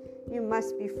 oh, you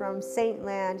must be from Saint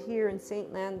Land here and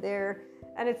Saint Land there.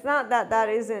 And it's not that that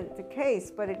isn't the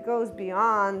case, but it goes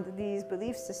beyond these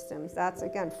belief systems. That's,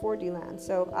 again, 4D land.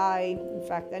 So in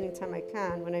fact, anytime I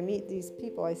can, when I meet these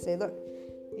people, I say, look,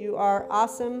 you are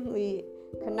awesomely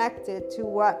connected to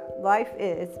what life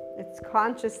is. It's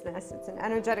consciousness. It's an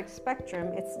energetic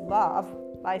spectrum. It's love.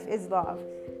 Life is love.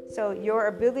 So your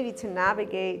ability to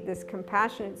navigate this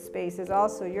compassionate space is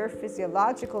also your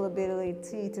physiological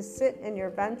ability to sit in your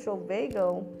ventral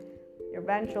vagal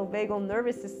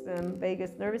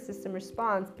vagus nervous system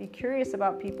response. Be curious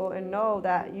about people and know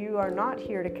that you are not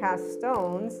here to cast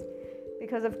stones,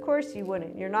 because of course you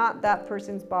wouldn't. You're not that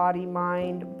person's body,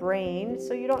 mind, brain,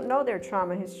 so you don't know their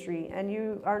trauma history, and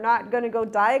you are not going to go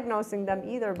diagnosing them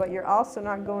either, but you're also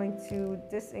not going to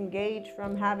disengage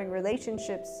from having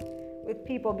relationships with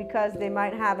people because they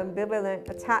might have ambivalent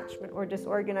attachment or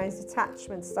disorganized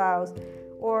attachment styles,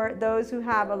 or those who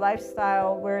have a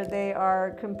lifestyle where they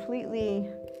are completely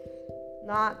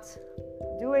not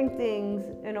doing things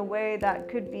in a way that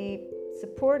could be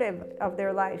supportive of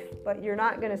their life. But you're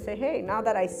not going to say, hey, now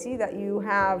that I see that you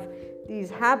have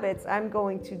these habits, I'm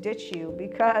going to ditch you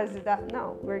because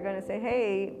no, we're going to say,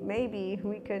 hey, maybe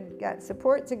we could get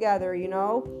support together,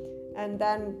 and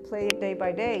then play it day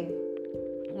by day.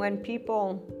 When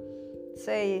people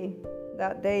say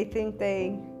that they think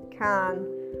they can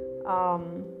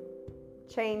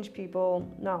change people,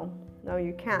 no,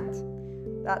 you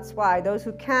can't. That's why those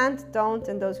who can't don't,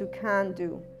 and those who can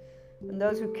do, and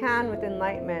those who can with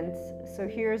enlightenment. So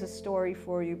here's a story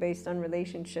for you based on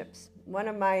relationships. One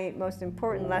of my most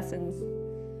important lessons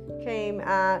came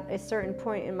at a certain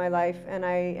point in my life, and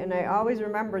I always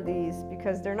remember these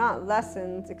because they're not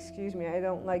lessons, I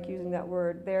don't like using that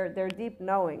word, they're deep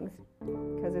knowings,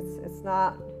 because it's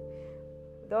not.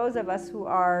 Those of us who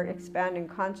are expanding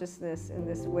consciousness in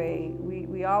this way,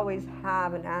 we always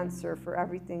have an answer for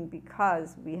everything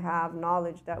because we have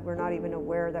knowledge that we're not even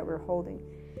aware that we're holding.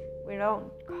 We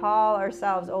don't call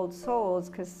ourselves old souls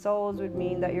because souls would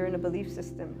mean that you're in a belief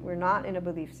system. We're not in a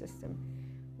belief system.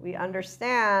 We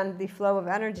understand the flow of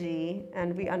energy,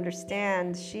 and we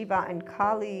understand Shiva and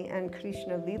Kali and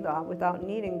Krishna Lila without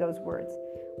needing those words.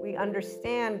 We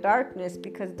understand darkness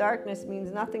because darkness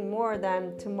means nothing more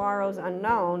than tomorrow's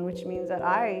unknown, which means that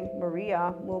I,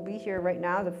 Maria, will be here right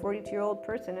now as a 42-year-old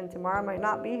person, and tomorrow might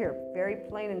not be here. Very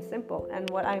plain and simple. And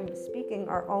what I'm speaking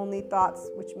are only thoughts,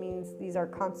 which means these are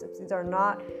concepts. These are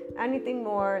not anything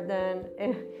more than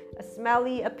a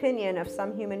smelly opinion of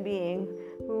some human being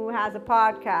who has a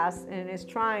podcast and is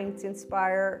trying to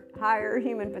inspire higher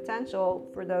human potential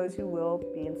for those who will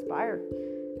be inspired.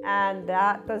 And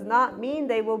that does not mean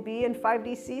they will be in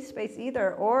 5DC space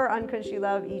either, or unconsciously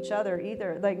love each other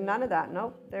either. Like, none of that.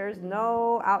 Nope. There's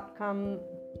no outcome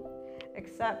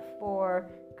except for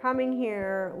coming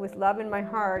here with love in my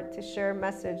heart to share a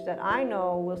message that I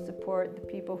know will support the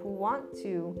people who want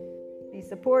to be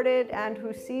supported and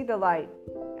who see the light.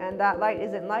 And that light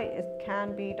isn't light. It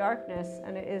can be darkness,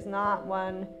 and it is not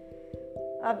one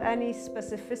of any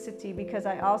specificity, because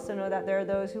I also know that there are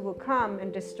those who will come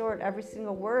and distort every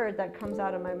single word that comes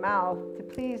out of my mouth to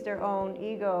please their own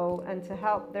ego and to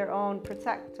help their own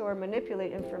protect or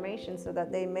manipulate information so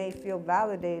that they may feel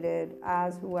validated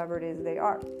as whoever it is they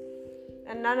are.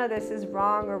 And none of this is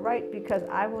wrong or right because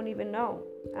I won't even know.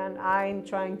 And I'm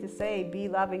trying to say, be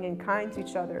loving and kind to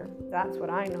each other. That's what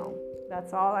I know.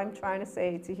 That's all I'm trying to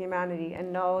say to humanity,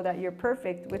 and know that you're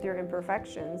perfect with your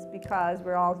imperfections, because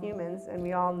we're all humans and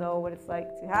we all know what it's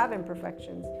like to have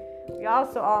imperfections. We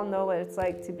also all know what it's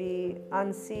like to be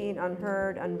unseen,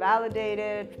 unheard,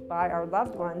 unvalidated by our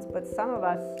loved ones, but some of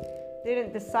us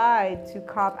didn't decide to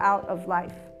cop out of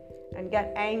life and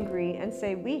get angry and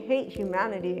say, we hate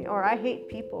humanity, or I hate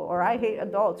people, or I hate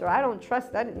adults, or I don't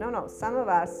trust that. No, some of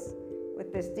us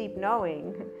with this deep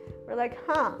knowing, we're like,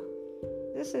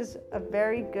 this is a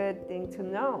very good thing to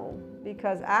know,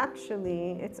 because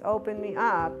actually it's opened me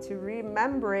up to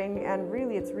remembering, and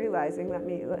really it's realizing, let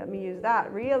me use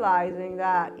that, realizing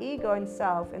that ego and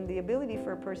self and the ability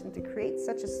for a person to create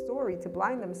such a story to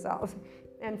blind themselves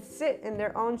and sit in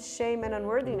their own shame and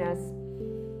unworthiness,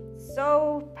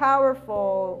 so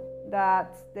powerful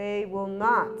that they will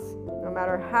not, no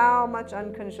matter how much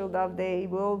unconditional love they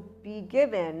will be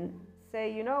given,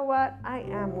 say, you know what, I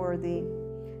am worthy.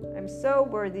 I'm so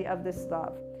worthy of this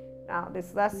love. Now,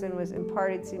 this lesson was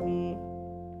imparted to me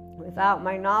without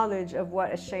my knowledge of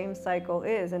what a shame cycle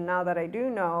is. And now that I do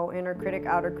know, inner critic,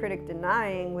 outer critic,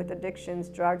 denying with addictions,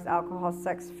 drugs, alcohol,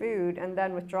 sex, food, and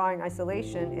then withdrawing,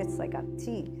 isolation, it's like a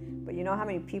T. But you know how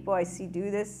many people I see do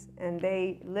this and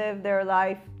they live their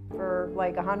life for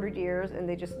like 100 years and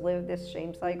they just live this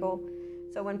shame cycle?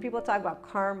 So when people talk about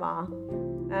karma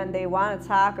and they want to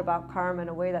talk about karma in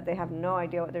a way that they have no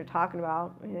idea what they're talking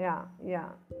about,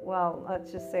 well,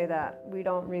 let's just say that we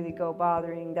don't really go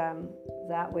bothering them.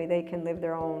 That way they can live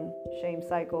their own shame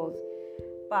cycles.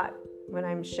 But when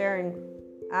I'm sharing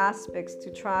aspects to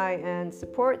try and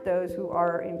support those who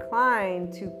are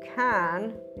inclined to,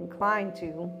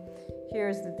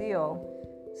 here's the deal.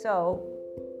 So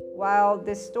while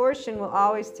distortion will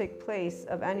always take place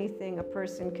of anything a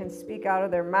person can speak out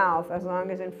of their mouth, as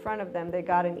long as in front of them they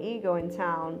got an ego in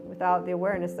town without the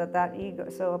awareness that ego,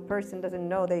 so a person doesn't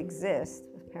know they exist,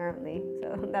 apparently,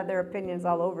 so that their opinion's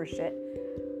all over shit.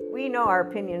 We know our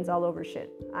opinions all over shit.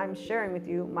 I'm sharing with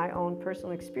you my own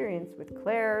personal experience with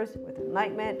clairs, with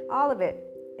enlightenment, all of it.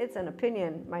 It's an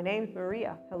opinion. My name's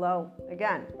Maria. Hello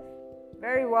again.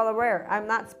 Very well aware. I'm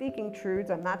not speaking truths.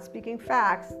 I'm not speaking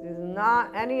facts. This is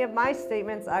not any of my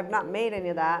statements. I've not made any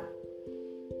of that.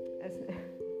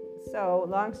 So,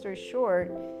 long story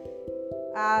short,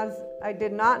 as I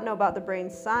did not know about the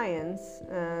brain science,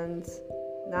 and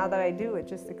now that I do, it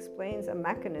just explains a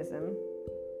mechanism.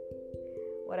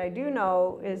 What I do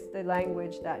know is the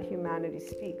language that humanity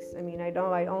speaks. I mean, I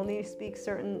only speak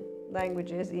certain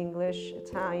languages, English,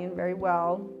 Italian, very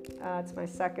well. It's my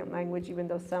second language, even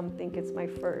though some think it's my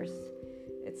first.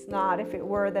 It's not. If it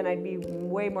were, then I'd be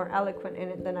way more eloquent in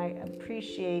it than I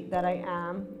appreciate that I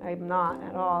am. I'm not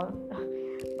at all.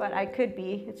 But I could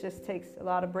be. It just takes a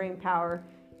lot of brain power.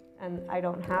 And I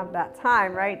don't have that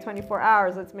time, right? 24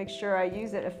 hours. Let's make sure I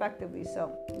use it effectively.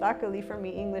 So luckily for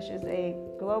me, English is a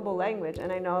global language.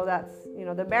 And I know that's,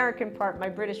 the American part, my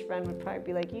British friend would probably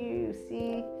be like, you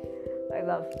see, I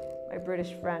love my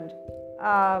British friend.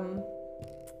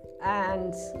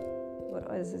 And what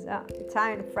was this?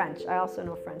 Italian, French. I also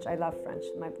know French. I love French.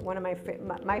 One of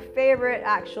my favorite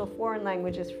actual foreign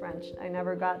language is French. I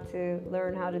never got to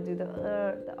learn how to do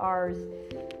the R's.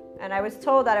 And I was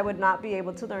told that I would not be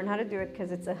able to learn how to do it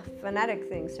because it's a phonetic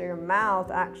thing. So your mouth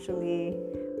actually,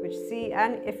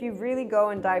 and if you really go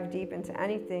and dive deep into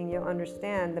anything, you'll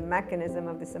understand the mechanism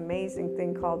of this amazing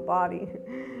thing called body.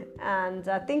 And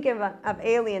thinking of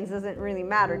aliens doesn't really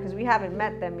matter because we haven't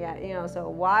met them yet, So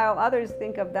while others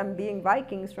think of them being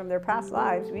Vikings from their past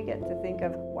lives, we get to think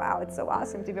of, wow, it's so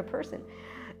awesome to be a person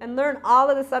and learn all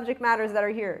of the subject matters that are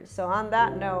here. So on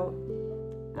that note,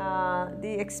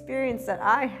 the experience that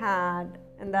I had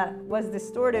and that was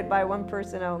distorted by one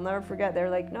person, I will never forget. They're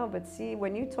like, no, but see,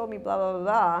 when you told me blah, blah, blah,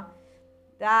 blah,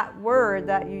 that word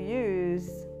that you use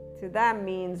to them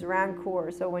means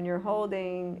rancor. So when you're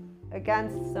holding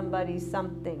against somebody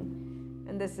something,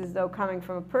 and this is though coming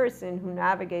from a person who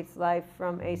navigates life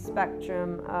from a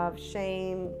spectrum of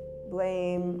shame,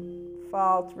 blame,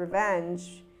 fault,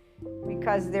 revenge,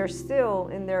 because they're still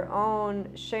in their own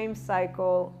shame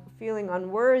cycle, feeling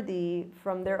unworthy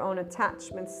from their own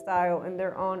attachment style and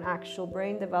their own actual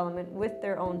brain development with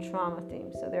their own trauma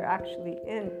themes. So they're actually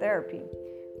in therapy.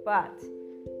 But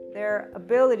their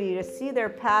ability to see their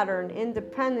pattern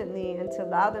independently and to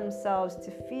allow themselves to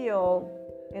feel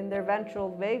in their ventral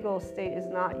vagal state is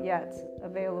not yet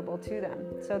available to them.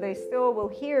 So they still will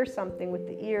hear something with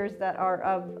the ears that are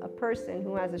of a person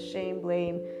who has a shame,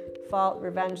 blame, fault,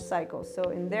 revenge cycle.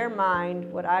 So in their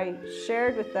mind, what I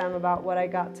shared with them about what I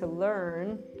got to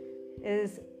learn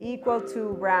is equal to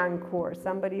rancor,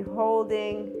 somebody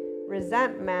holding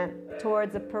resentment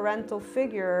towards a parental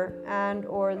figure and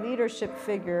or leadership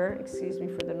figure. Excuse me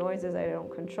for the noises, I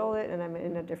don't control it and I'm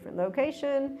in a different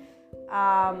location.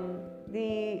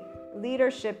 The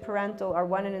leadership, parental are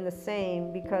one and in the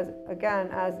same because, again,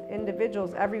 as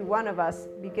individuals, every one of us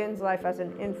begins life as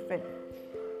an infant.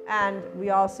 And we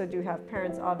also do have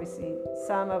parents, obviously.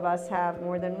 Some of us have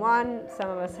more than one. Some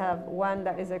of us have one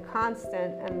that is a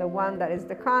constant. And the one that is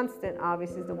the constant,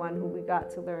 obviously, is the one who we got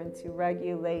to learn to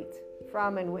regulate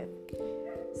from and with.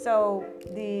 So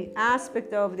the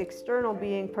aspect of the external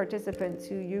being participant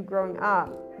to you growing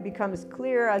up becomes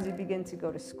clear as you begin to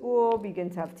go to school, begin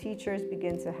to have teachers,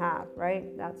 begin to have,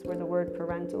 right? That's where the word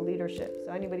parental leadership.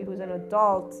 So anybody who's an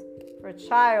adult for a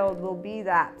child will be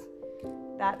that.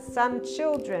 That some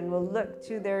children will look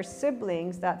to their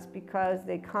siblings. That's because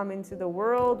they come into the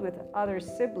world with other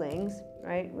siblings,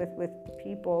 right? With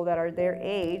people that are their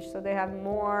age. So they have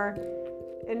more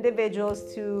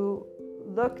individuals to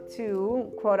look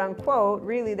to, quote unquote.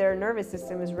 Really their nervous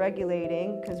system is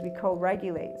regulating because we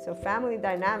co-regulate. So family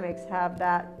dynamics have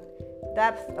that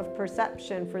depth of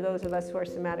perception for those of us who are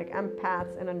somatic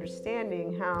empaths and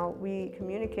understanding how we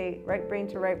communicate right brain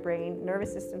to right brain,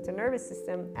 nervous system to nervous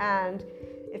system. And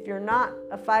if you're not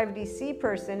a 5DC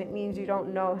person, it means you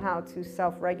don't know how to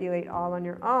self-regulate all on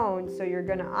your own. So you're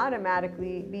going to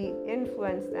automatically be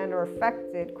influenced and or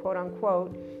affected, quote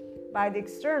unquote, by the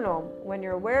external. When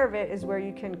you're aware of it is where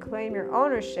you can claim your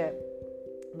ownership.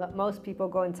 But most people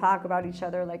go and talk about each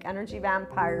other like energy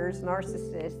vampires,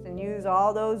 narcissists, and use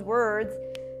all those words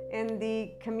in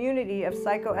the community of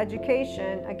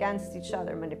psychoeducation against each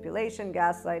other. Manipulation,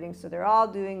 gaslighting. So they're all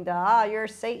doing the, you're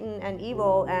Satan and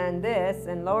evil and this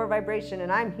and lower vibration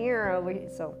and I'm here.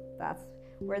 So that's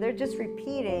where they're just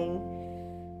repeating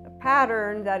a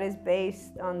pattern that is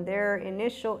based on their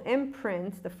initial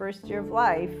imprint, the first year of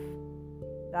life.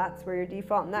 That's where your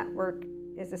default network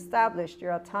is established.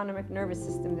 Your autonomic nervous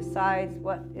system decides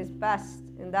what is best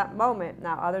in that moment.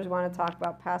 Now, others want to talk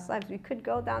about past lives. We could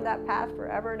go down that path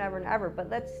forever and ever and ever, but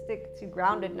let's stick to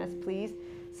groundedness, please,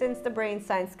 since the brain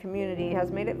science community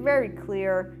has made it very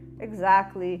clear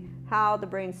exactly how the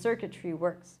brain circuitry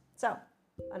works. So,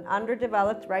 an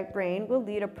underdeveloped right brain will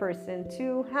lead a person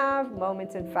to have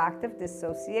moments, in fact, of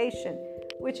dissociation,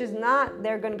 which is not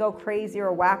they're going to go crazy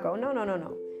or wacko.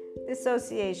 No.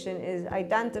 Dissociation is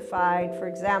identified, for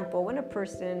example, when a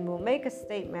person will make a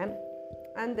statement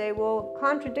and they will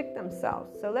contradict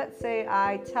themselves. So let's say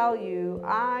I tell you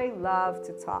I love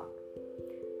to talk,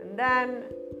 and then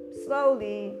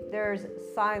slowly there's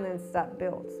silence that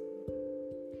builds.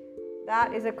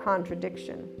 That is a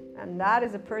contradiction, and that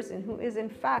is a person who is in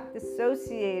fact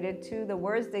dissociated to the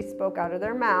words they spoke out of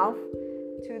their mouth,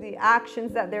 to the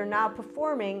actions that they're now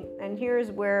performing. And here's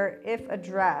where, if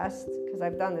addressed, because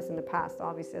I've done this in the past,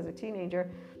 obviously as a teenager,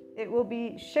 it will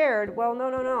be shared. Well,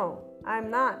 no,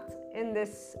 I'm not in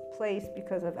this place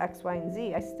because of X, Y, and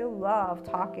Z. I still love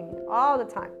talking all the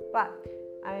time, but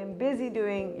I am busy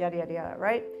doing yada, yada, yada,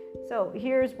 right? So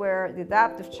here's where the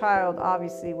adaptive child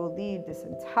obviously will lead this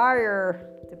entire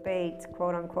debate,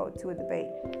 quote unquote, to a debate.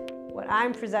 What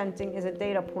I'm presenting is a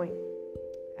data point.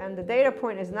 And the data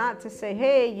point is not to say,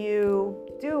 hey, you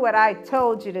do what I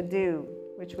told you to do,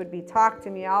 which would be talk to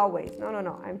me always. No.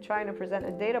 I'm trying to present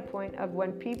a data point of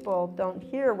when people don't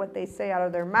hear what they say out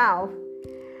of their mouth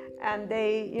and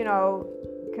they,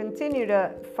 continue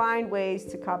to find ways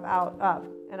to cop out of.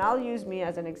 And I'll use me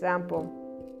as an example.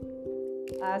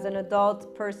 As an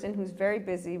adult person who's very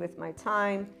busy with my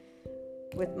time,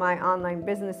 with my online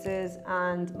businesses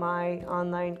and my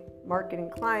online marketing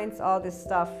clients, all this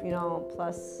stuff,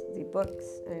 plus the books.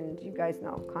 And you guys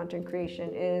know content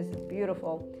creation is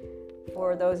beautiful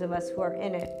for those of us who are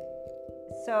in it.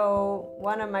 So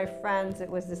one of my friends, it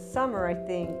was this summer, I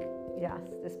think,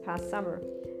 this past summer,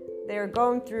 they're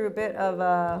going through a bit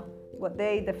of what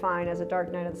they define as a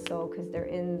dark night of the soul, because they're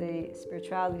in the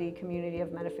spirituality community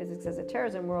of metaphysics,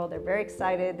 esotericism world. They're very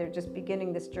excited. They're just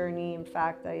beginning this journey. In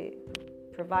fact, I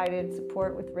provided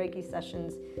support with Reiki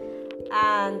sessions,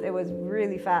 and it was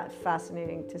really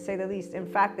fascinating, to say the least. In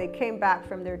fact, they came back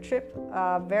from their trip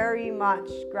very much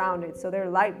grounded. So their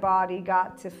light body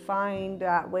got to find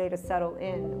that way to settle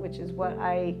in, which is what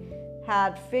I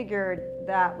had figured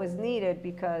that was needed,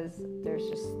 because there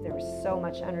was so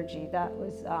much energy that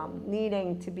was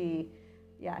needing to be,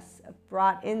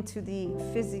 brought into the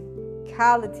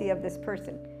physicality of this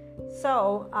person.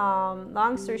 So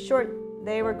long story short,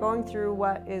 they were going through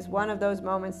what is one of those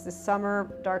moments this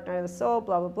summer, dark night of the soul,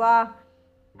 blah, blah, blah.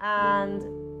 And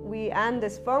we end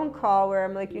this phone call where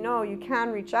I'm like, you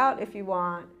can reach out if you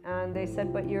want. And they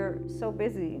said, but you're so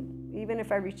busy. Even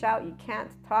if I reach out, you can't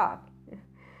talk.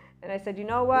 And I said, you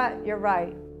know what? You're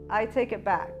right. I take it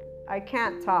back. I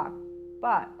can't talk.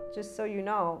 But just so you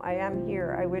know, I am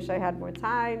here. I wish I had more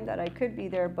time, that I could be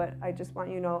there, but I just want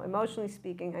you to know, emotionally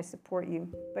speaking, I support you.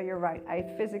 But you're right. I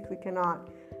physically cannot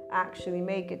actually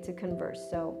make it to converse.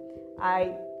 So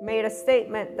I made a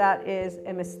statement that is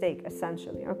a mistake,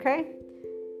 essentially, okay?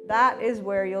 That is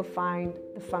where you'll find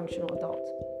the functional adult,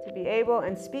 to be able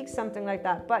and speak something like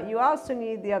that. But you also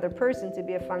need the other person to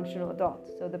be a functional adult.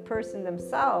 So the person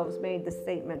themselves made the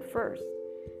statement first.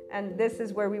 And this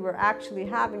is where we were actually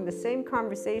having the same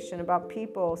conversation about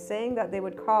people saying that they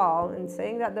would call and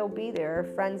saying that they'll be there,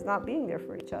 friends not being there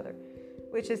for each other,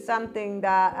 which is something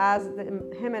that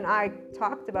him and I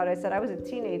talked about. I said I was a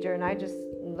teenager and I just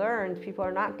learned people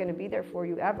are not going to be there for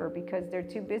you ever because they're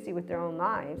too busy with their own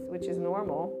lives, which is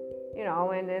normal,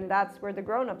 and that's where the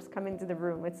grown-ups come into the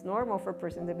room. It's normal for a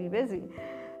person to be busy.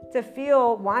 To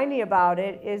feel whiny about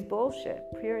it is bullshit,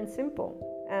 pure and simple.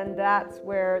 And that's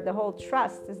where the whole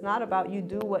trust is not about you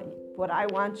do what I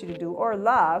want you to do or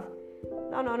love.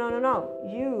 No.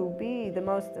 You be the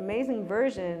most amazing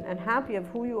version and happy of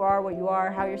who you are, what you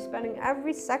are, how you're spending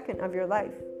every second of your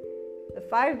life. The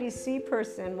 5DC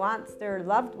person wants their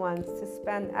loved ones to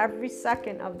spend every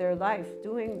second of their life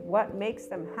doing what makes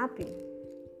them happy.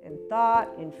 In thought,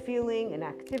 in feeling, in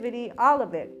activity, all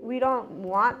of it. We don't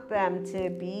want them to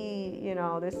be,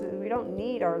 we don't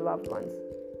need our loved ones.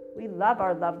 We love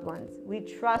our loved ones. We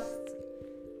trust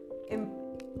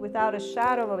without a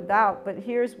shadow of a doubt. But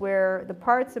here's where the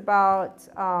parts about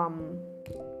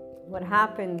what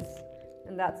happens,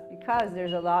 and that's because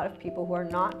there's a lot of people who are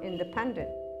not independent.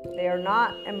 They are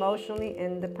not emotionally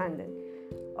independent.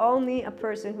 Only a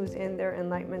person who's in their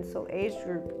enlightenment soul age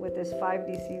group with this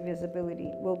 5DC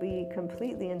visibility will be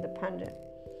completely independent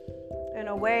in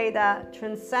a way that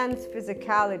transcends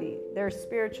physicality. Their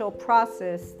spiritual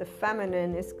process, the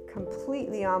feminine, is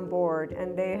completely on board,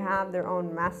 and they have their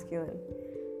own masculine.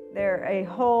 They're a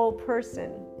whole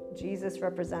person. Jesus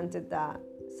represented that.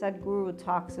 Sadhguru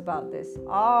talks about this.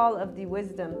 All of the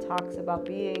wisdom talks about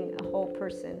being a whole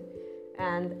person.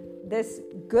 And this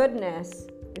goodness,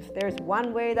 if there's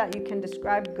one way that you can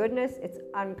describe goodness, it's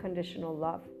unconditional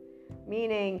love.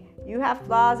 Meaning you have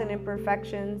flaws and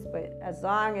imperfections, but as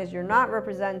long as you're not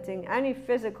representing any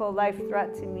physical life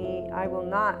threat to me, I will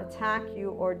not attack you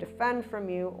or defend from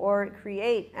you or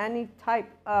create any type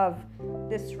of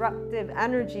disruptive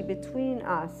energy between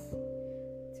us.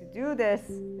 To do this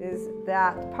is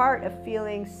that part of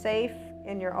feeling safe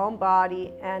in your own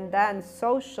body and then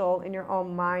social in your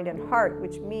own mind and heart,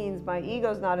 which means my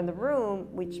ego's not in the room,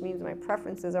 which means my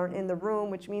preferences aren't in the room,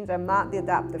 which means I'm not the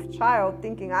adaptive child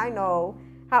thinking I know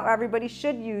how everybody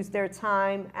should use their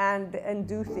time and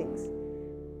do things.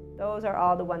 Those are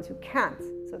all the ones who can't.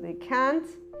 So they can't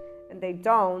and they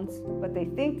don't, but they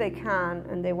think they can,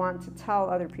 and they want to tell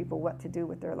other people what to do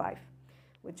with their life,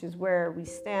 which is where we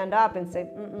stand up and say,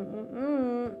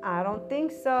 I don't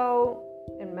think so,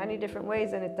 in many different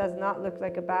ways, and it does not look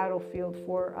like a battlefield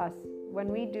for us. When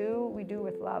we do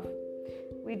with love.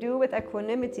 We do with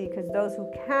equanimity, because those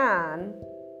who can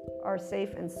are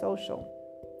safe and social.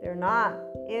 They're not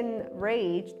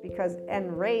enraged, because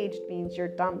enraged means you're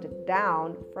dumbed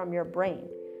down from your brain,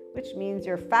 which means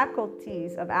your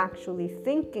faculties of actually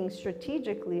thinking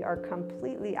strategically are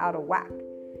completely out of whack.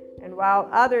 And while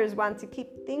others want to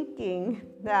keep thinking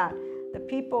that the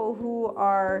people who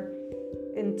are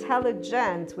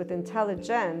intelligent with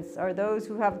intelligence are those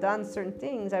who have done certain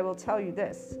things, I will tell you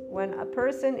this. When a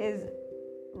person is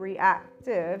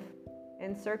reactive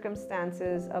in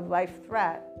circumstances of life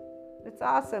threat, it's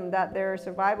awesome that their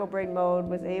survival brain mode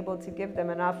was able to give them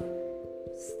enough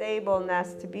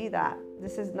stableness to be that.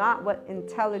 This is not what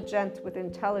intelligent with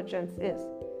intelligence is.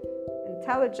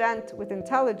 Intelligent with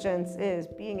intelligence is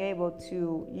being able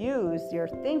to use your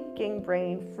thinking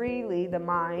brain freely, the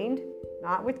mind,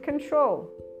 not with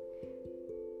control.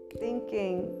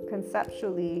 Thinking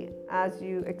conceptually as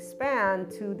you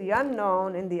expand to the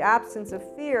unknown in the absence of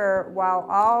fear, while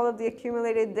all of the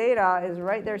accumulated data is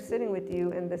right there sitting with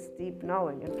you in this deep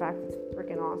knowing. In fact, it's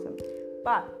freaking awesome.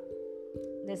 But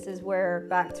this is where,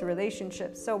 back to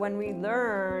relationships. So when we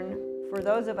learn, for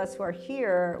those of us who are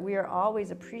here, we are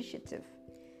always appreciative.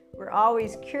 We're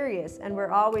always curious, and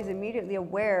we're always immediately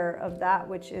aware of that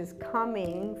which is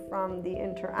coming from the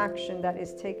interaction that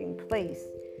is taking place.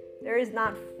 There is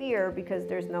not fear because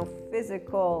there's no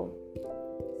physical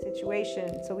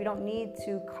situation, so we don't need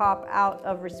to cop out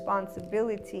of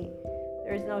responsibility.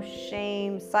 There is no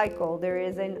shame cycle. There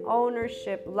is an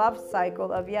ownership love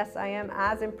cycle of, yes, I am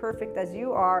as imperfect as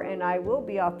you are, and I will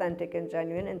be authentic and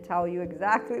genuine and tell you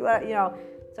exactly what,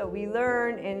 So we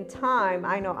learn in time.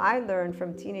 I know I learned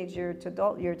from teenage year to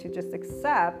adult year to just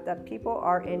accept that people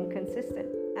are inconsistent.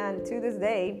 And to this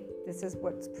day, this is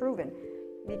what's proven.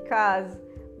 Because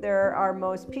there are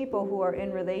most people who are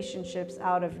in relationships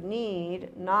out of need,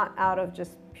 not out of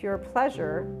just pure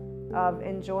pleasure of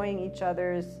enjoying each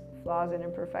other's flaws and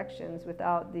imperfections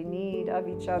without the need of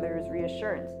each other's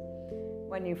reassurance.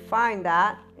 When you find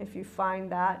that, if you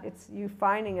find that, it's you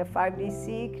finding a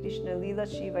 5DC, Krishna, Lila,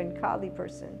 Shiva, and Kali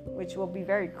person, which will be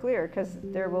very clear because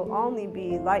there will only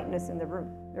be lightness in the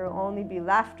room. There will only be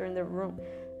laughter in the room.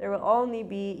 There will only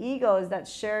be egos that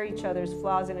share each other's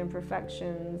flaws and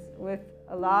imperfections with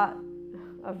a lot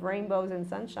of rainbows and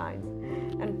sunshines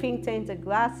and pink tainted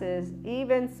glasses,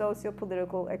 even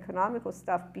socio-political, economical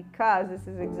stuff, because this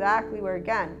is exactly where,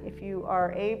 again, if you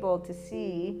are able to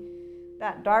see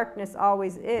that darkness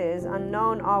always is,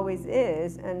 unknown always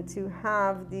is, and to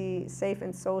have the safe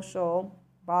and social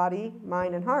body,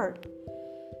 mind, and heart,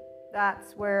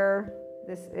 that's where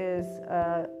this is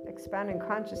expanding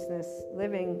consciousness,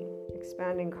 living,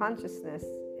 expanding consciousness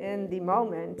in the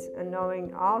moment, and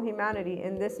knowing all humanity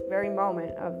in this very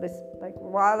moment of this, like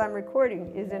while I'm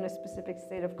recording, is in a specific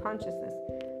state of consciousness.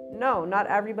 No, not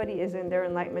everybody is in their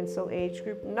enlightenment soul age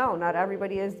group. No, not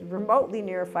everybody is remotely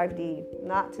near 5D,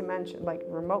 not to mention like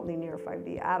remotely near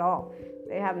 5D at all.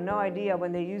 They have no idea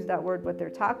when they use that word what they're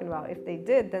talking about. If they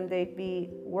did, then they'd be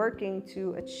working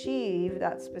to achieve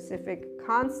that specific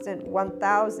constant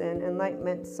 1000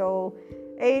 enlightenment soul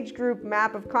age group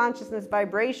map of consciousness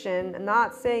vibration.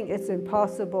 Not saying it's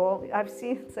impossible. I've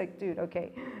seen, it's like, dude,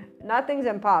 okay, nothing's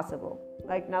impossible.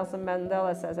 Like Nelson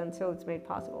Mandela says, until it's made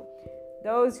possible.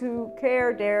 Those who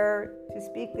care dare to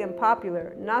speak the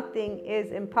unpopular. Nothing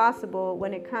is impossible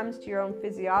when it comes to your own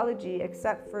physiology,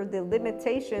 except for the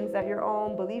limitations that your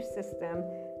own belief system.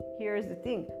 Here's the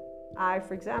thing. I,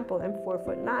 for example, am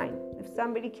 4'9". If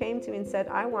somebody came to me and said,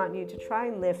 I want you to try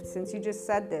and lift, since you just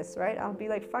said this, right? I'll be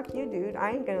like, fuck you, dude.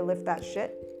 I ain't gonna lift that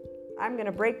shit. I'm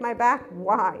gonna break my back.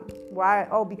 Why?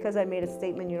 Oh, because I made a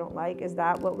statement you don't like. Is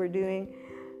that what we're doing?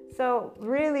 So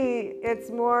really, it's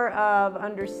more of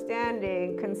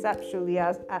understanding conceptually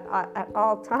as at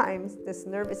all times, this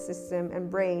nervous system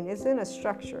and brain is in a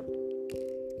structure.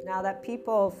 Now that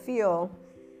people feel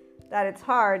that it's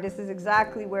hard, this is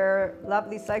exactly where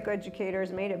lovely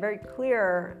psychoeducators made it very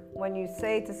clear when you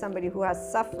say to somebody who has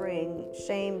suffering,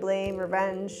 shame, blame,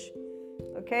 revenge,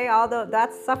 okay, although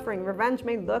that's suffering. Revenge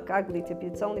may look ugly to people.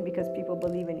 It's only because people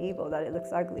believe in evil that it looks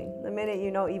ugly. The minute you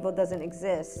know evil doesn't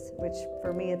exist, which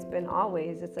for me it's been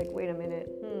always, it's like, wait a minute,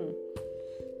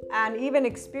 And even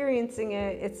experiencing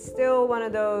it, it's still one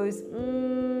of those,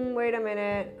 wait a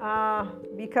minute,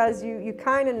 because you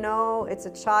kind of know it's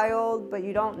a child, but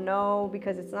you don't know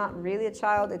because it's not really a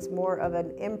child. It's more of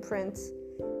an imprint.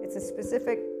 It's a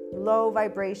specific low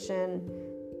vibration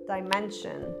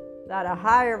dimension that a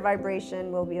higher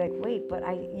vibration will be like, wait, but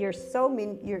you're so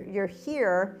mean, you're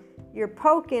here, you're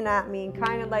poking at me,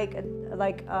 kind of like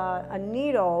a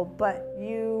needle, but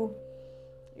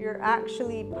you're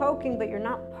actually poking, but you're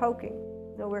not poking.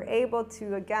 So we're able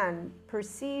to, again,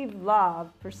 perceive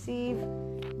love, perceive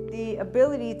the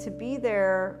ability to be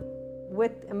there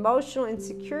with emotional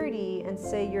insecurity and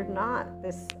say you're not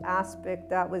this aspect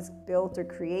that was built or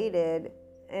created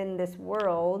in this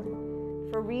world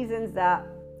for reasons that,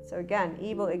 so again,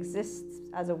 evil exists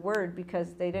as a word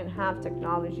because they didn't have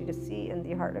technology to see in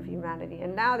the heart of humanity.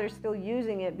 And now they're still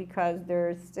using it because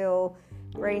there's still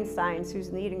brain science who's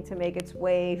needing to make its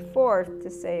way forth to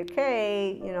say,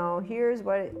 okay, here's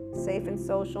what safe and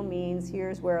social means.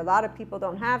 Here's where a lot of people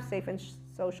don't have safe and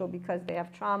social because they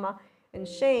have trauma and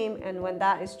shame. And when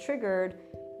that is triggered,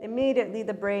 immediately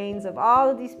the brains of all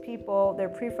of these people, their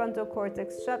prefrontal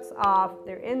cortex shuts off.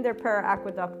 They're in their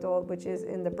paraaqueductal, which is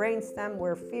in the brainstem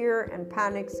where fear and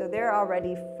panic. So they're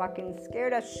already fucking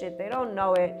scared as shit. They don't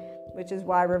know it, which is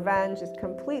why revenge is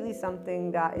completely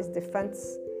something that is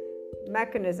defense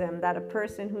mechanism, that a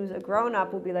person who's a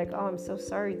grown-up will be like, oh, I'm so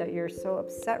sorry that you're so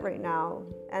upset right now,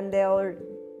 and they're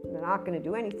not going to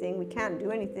do anything. We can't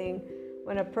do anything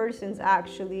when a person's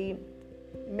actually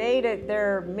made it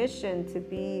their mission to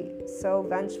be so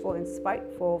vengeful and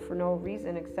spiteful for no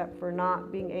reason except for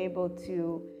not being able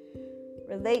to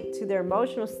relate to their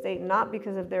emotional state, not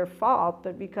because of their fault,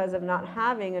 but because of not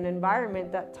having an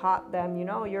environment that taught them,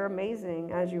 you're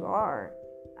amazing as you are.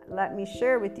 Let me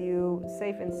share with you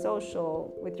safe and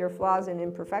social with your flaws and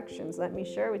imperfections. Let me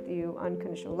share with you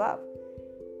unconditional love.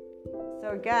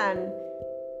 So again,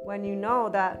 when you know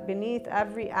that beneath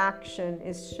every action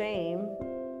is shame,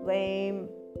 blame,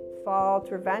 fault,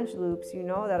 revenge loops, you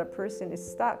know that a person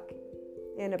is stuck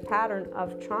in a pattern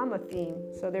of trauma theme.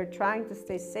 So they're trying to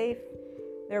stay safe.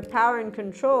 Their power and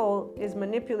control is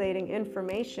manipulating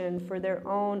information for their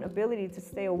own ability to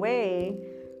stay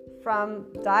away from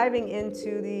diving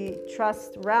into the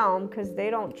trust realm, because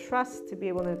they don't trust to be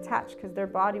able to attach, because their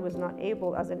body was not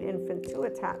able as an infant to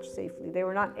attach safely. They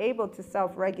were not able to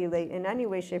self-regulate in any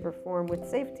way, shape, or form with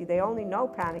safety. They only know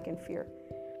panic and fear.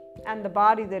 And the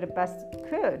body did it best it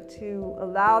could to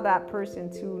allow that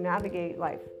person to navigate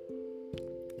life.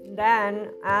 Then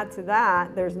add to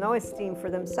that, there's no esteem for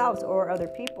themselves or other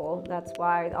people. That's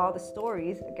why all the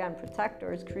stories, again,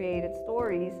 protectors created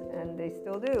stories, and they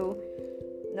still do,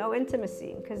 no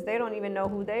intimacy, because they don't even know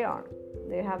who they are.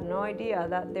 They have no idea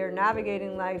that they're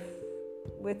navigating life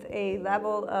with a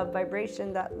level of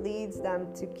vibration that leads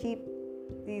them to keep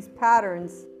these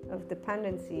patterns of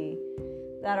dependency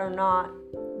that are not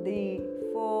the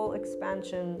full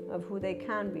expansion of who they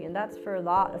can be. And that's for a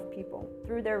lot of people.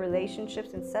 Through their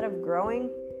relationships, instead of growing,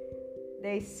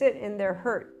 they sit in their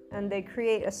hurt and they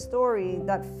create a story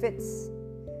that fits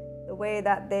the way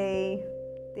that they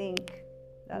think.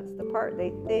 That's the part,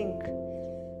 they think.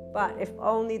 But if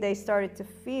only they started to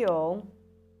feel,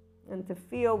 and to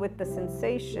feel with the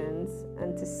sensations,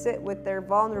 and to sit with their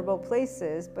vulnerable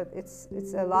places. But it's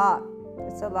a lot.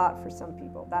 It's a lot for some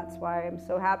people. That's why I'm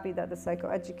so happy that the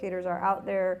psychoeducators are out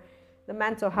there, the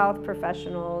mental health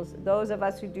professionals, those of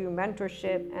us who do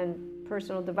mentorship and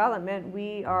personal development,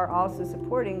 we are also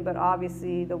supporting. But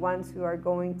obviously the ones who are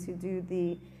going to do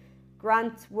the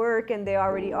grunt work, and they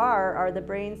already are the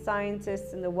brain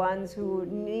scientists and the ones who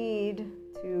need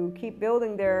to keep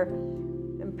building their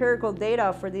empirical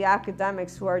data for the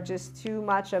academics who are just too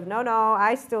much of, no,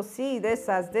 I still see this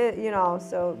as this,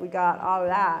 so we got all of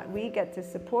that. We get to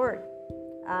support,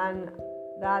 and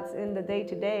that's in the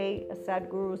day-to-day.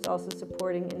 Sadhguru is also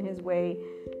supporting in his way,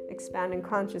 expanding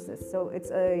consciousness. So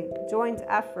it's a joint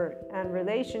effort, and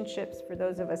relationships for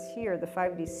those of us here, the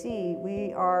 5DC,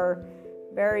 we are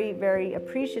very, very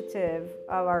appreciative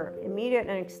of our immediate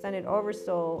and extended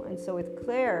oversoul. And so with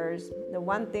Claire's, the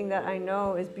one thing that I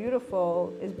know is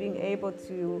beautiful is being able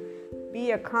to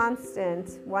be a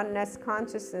constant oneness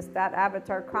consciousness, that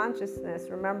avatar consciousness.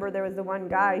 Remember, there was the one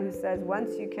guy who says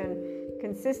once you can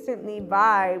consistently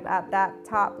vibe at that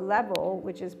top level,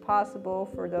 which is possible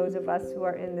for those of us who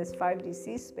are in this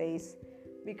 5DC space,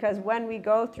 because when we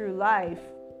go through life,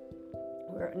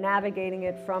 we're navigating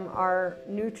it from our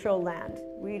neutral land.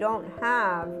 We don't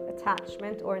have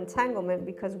attachment or entanglement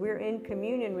because we're in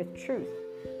communion with truth.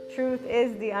 Truth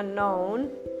is the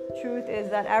unknown. Truth is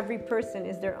that every person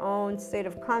is their own state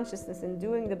of consciousness and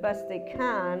doing the best they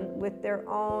can with their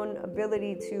own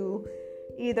ability to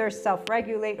either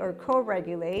self-regulate or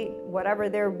co-regulate, whatever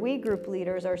their we group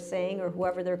leaders are saying or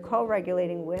whoever they're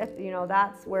co-regulating with.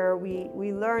 That's where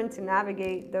we learn to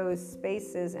navigate those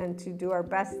spaces and to do our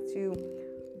best to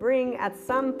bring at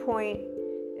some point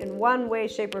in one way,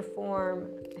 shape, or form,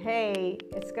 hey,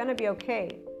 it's going to be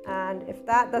okay. And if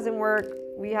that doesn't work,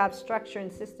 we have structure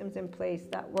and systems in place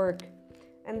that work.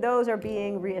 And those are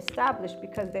being reestablished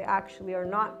because they actually are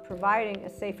not providing a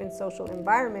safe and social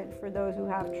environment for those who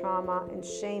have trauma and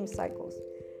shame cycles.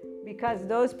 Because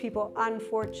those people,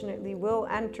 unfortunately, will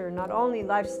enter not only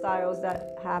lifestyles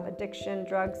that have addiction,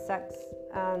 drugs, sex,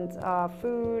 and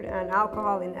food and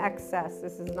alcohol in excess.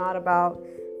 This is not about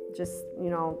just,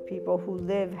 people who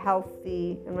live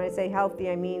healthy. And when I say healthy,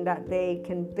 I mean that they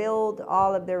can build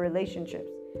all of their relationships.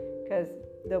 Because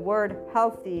the word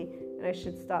healthy, and I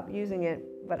should stop using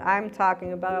it, but I'm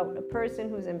talking about a person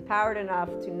who's empowered enough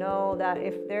to know that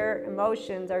if their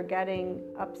emotions are getting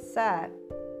upset,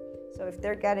 so if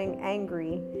they're getting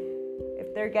angry,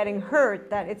 if they're getting hurt,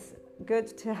 that it's good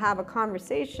to have a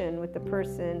conversation with the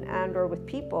person and or with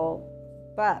people,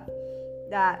 but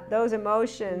that those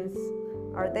emotions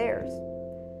are theirs.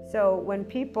 So when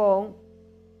people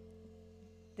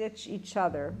ditch each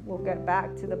other, we'll get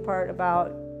back to the part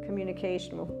about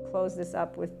communication. We'll close this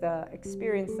up with the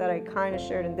experience that I kind of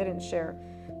shared and didn't share.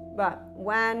 But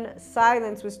when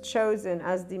silence was chosen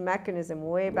as the mechanism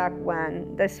way back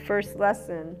when, this first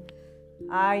lesson,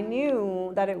 I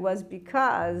knew that it was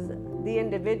because the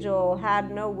individual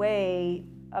had no way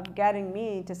of getting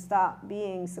me to stop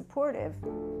being supportive.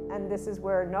 And this is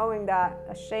where knowing that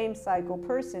a shame cycle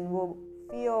person will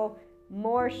feel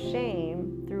more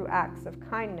shame through acts of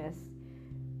kindness.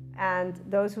 And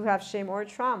those who have shame or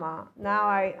trauma, now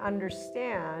I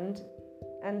understand,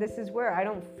 and this is where I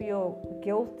don't feel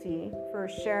guilty for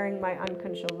sharing my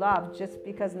unconditional love, just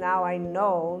because now I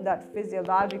know that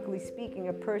physiologically speaking,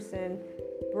 a person's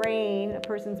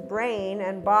brain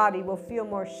and body will feel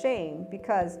more shame.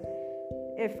 Because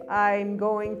if I'm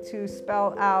going to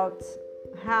spell out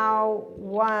how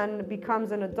one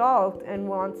becomes an adult and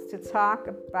wants to talk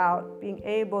about being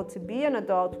able to be an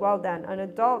adult, well then, an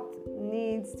adult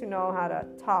needs to know how to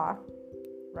talk,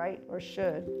 right? Or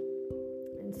should.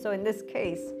 And so in this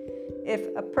case,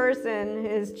 if a person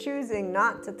is choosing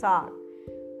not to talk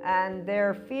and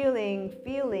they're feeling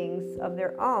feelings of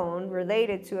their own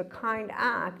related to a kind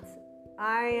act,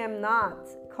 I am not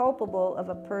culpable of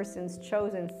a person's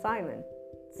chosen silence.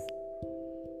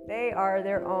 They are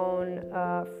their own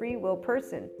free will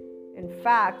person. In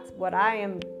fact, what I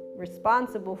am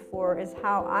responsible for is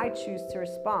how I choose to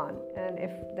respond. And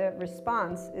if the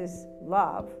response is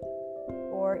love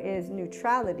or is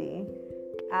neutrality.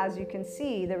 As you can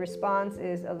see, the response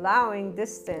is allowing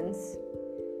distance.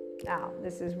 Now,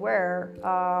 this is where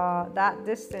that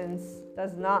distance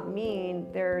does not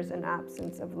mean there's an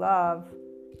absence of love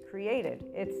created.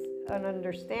 It's an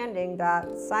understanding that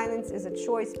silence is a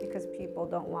choice because people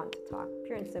don't want to talk,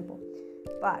 pure and simple.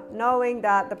 But knowing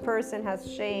that the person has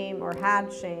shame or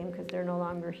had shame because they're no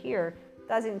longer here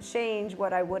doesn't change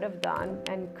what I would have done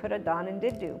and could have done and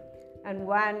did do. And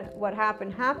when what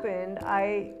happened,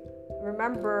 I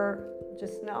remember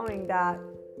just knowing that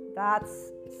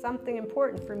that's something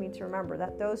important for me to remember,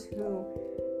 that those who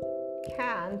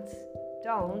can't,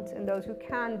 don't, and those who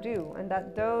can, do, and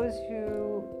that those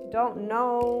who don't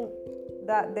know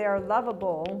that they are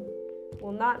lovable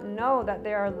will not know that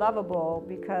they are lovable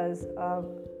because of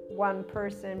one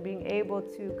person being able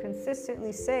to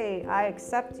consistently say, I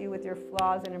accept you with your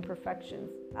flaws and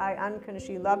imperfections. I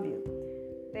unconditionally love you.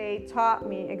 They taught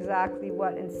me exactly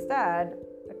what instead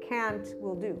a can't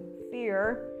will do.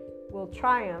 Fear will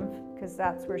triumph because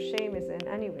that's where shame is in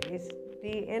anyways.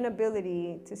 The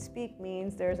inability to speak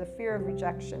means there's a fear of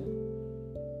rejection.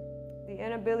 The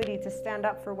inability to stand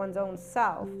up for one's own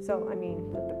self. So,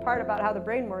 the part about how the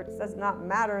brain works does not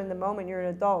matter in the moment you're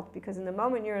an adult, because in the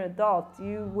moment you're an adult,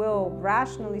 you will,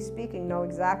 rationally speaking, know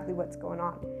exactly what's going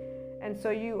on. And so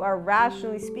you are,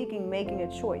 rationally speaking, making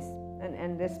a choice.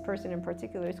 And this person in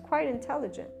particular is quite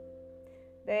intelligent.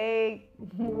 They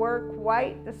were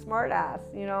quite the smart ass,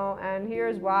 and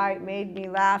here's why it made me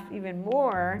laugh even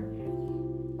more,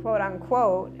 quote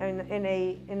unquote, and in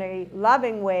a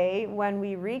loving way when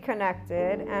we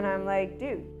reconnected. And I'm like,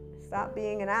 dude, stop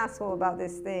being an asshole about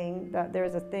this thing, that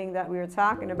there's a thing that we were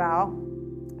talking about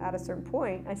at a certain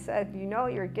point. I said,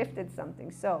 you're gifted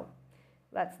something, so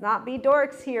let's not be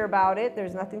dorks here about it.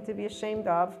 There's nothing to be ashamed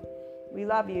of. We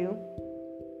love you.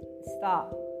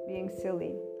 Stop being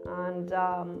silly. And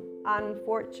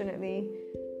unfortunately,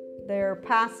 their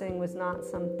passing was not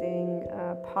something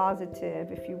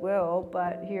positive, if you will,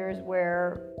 but here's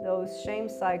where those shame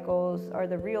cycles are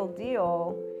the real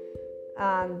deal.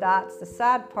 And that's the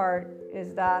sad part,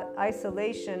 is that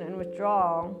isolation and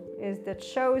withdrawal is the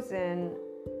chosen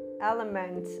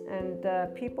element, and the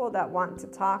people that want to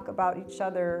talk about each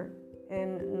other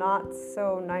in not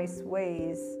so nice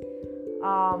ways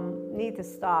need to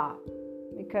stop,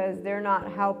 because they're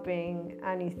not helping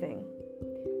anything.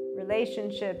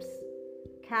 Relationships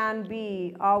can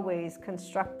be always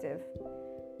constructive,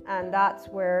 and that's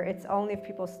where it's only if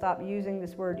people stop using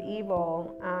this word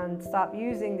evil and stop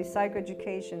using the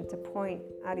psychoeducation to point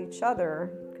at each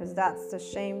other, because that's the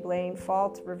shame, blame,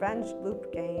 fault, revenge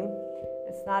loop game.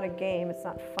 It's not a game. It's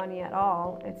not funny at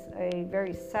all. It's a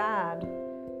very sad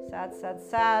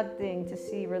thing to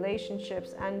see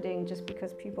relationships ending just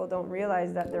because people don't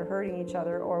realize that they're hurting each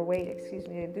other, or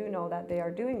they do know that they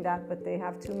are doing that, but they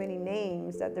have too many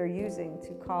names that they're using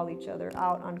to call each other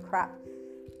out on crap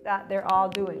that they're all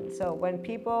doing. So when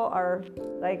people are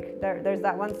like, there's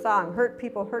that one song, hurt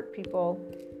people.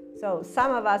 So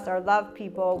some of us are love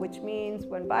people, which means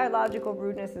when biological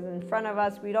rudeness is in front of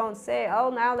us, we don't say, oh,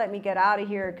 now let me get out of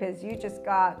here because you just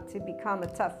got to become a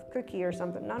tough cookie or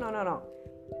something. No.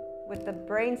 With the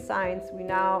brain science, we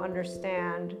now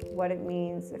understand what it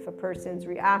means if a person's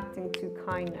reacting to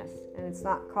kindness. And it's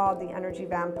not called the energy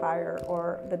vampire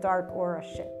or the dark aura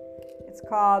shit.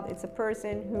 It's a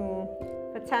person who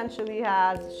potentially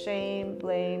has shame,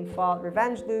 blame, fault,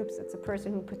 revenge loops. It's a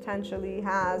person who potentially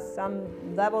has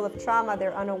some level of trauma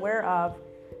they're unaware of,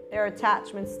 their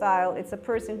attachment style. It's a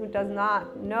person who does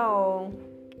not know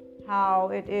how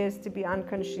it is to be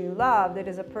unconditionally loved. It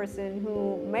is a person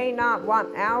who may not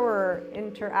want our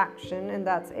interaction, and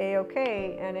that's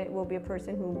a-okay, and it will be a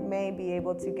person who may be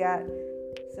able to get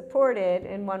supported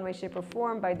in one way, shape, or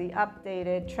form by the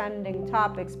updated trending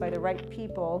topics by the right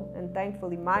people. And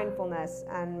thankfully, mindfulness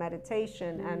and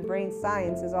meditation and brain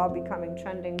science is all becoming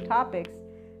trending topics.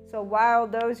 So while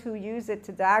those who use it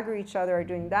to dagger each other are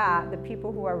doing that, the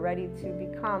people who are ready to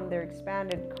become their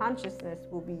expanded consciousness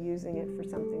will be using it for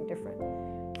something different.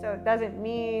 So it doesn't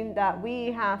mean that we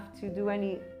have to do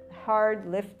any hard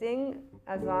lifting,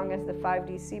 as long as the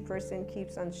 5DC person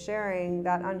keeps on sharing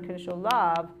that unconditional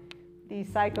love. The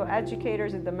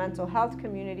psychoeducators in the mental health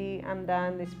community and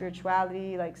then the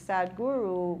spirituality like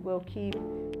Sadhguru will keep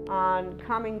on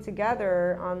coming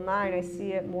together online. I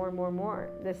see it more and more.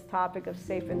 This topic of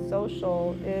safe and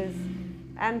social is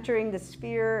entering the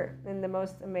sphere in the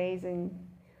most amazing.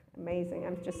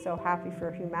 I'm just so happy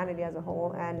for humanity as a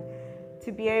whole, and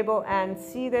to be able and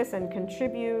see this and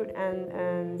contribute and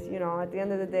at the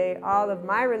end of the day, all of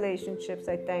my relationships,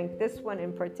 I thank this one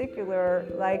in particular,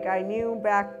 like I knew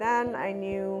back then, I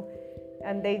knew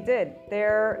And they did.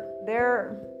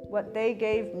 What they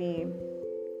gave me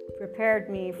prepared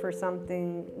me for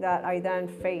something that I then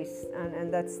faced.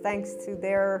 And that's thanks to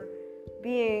their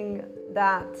being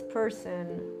that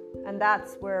person. And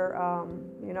that's where,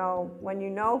 when you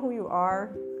know who you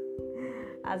are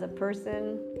as a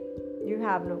person, you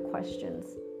have no questions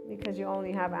because you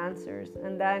only have answers.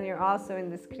 And then you're also in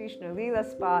this Krishna Leela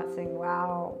spot saying,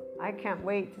 wow, I can't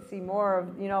wait to see more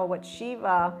of, what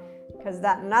Shiva, because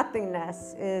that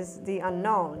nothingness is the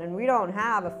unknown. And we don't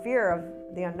have a fear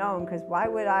of the unknown, because why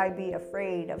would I be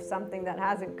afraid of something that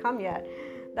hasn't come yet?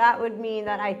 That would mean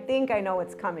that I think I know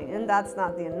what's coming, and that's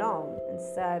not the unknown.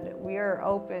 Instead, we are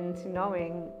open to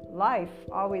knowing life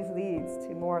always leads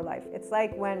to more life. It's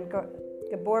like when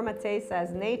Gabor Mate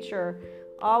says, nature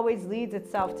always leads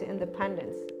itself to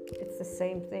independence. It's the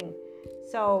same thing.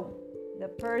 So the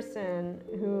person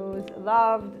who's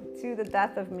loved to the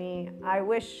death of me, I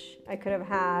wish I could have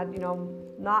had,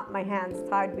 not my hands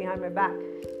tied behind my back.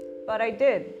 But I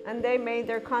did, and they made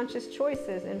their conscious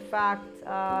choices. In fact,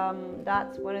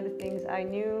 that's one of the things I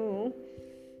knew.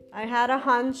 I had a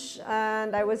hunch,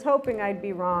 and I was hoping I'd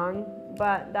be wrong,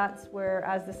 but that's where,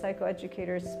 as the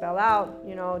psychoeducators spell out,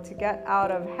 to get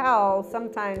out of hell,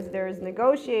 sometimes there's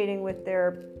negotiating with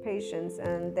their patients,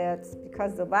 and that's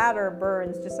because the ladder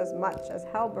burns just as much as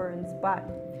hell burns, but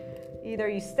either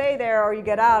you stay there or you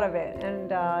get out of it. And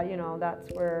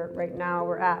that's where right now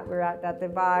we're at that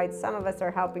divide. Some of us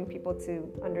are helping people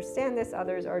to understand this,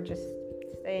 others are just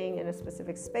staying in a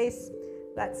specific space.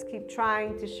 Let's keep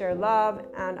trying to share love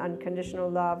and unconditional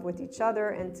love with each other,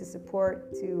 and to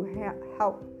support, to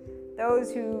help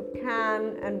those who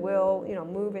can and will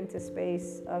move into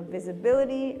space of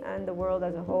visibility, and the world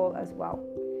as a whole as well,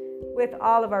 with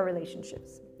all of our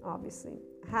relationships, obviously.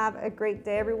 Have a great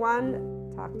day,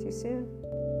 everyone. Talk to you soon.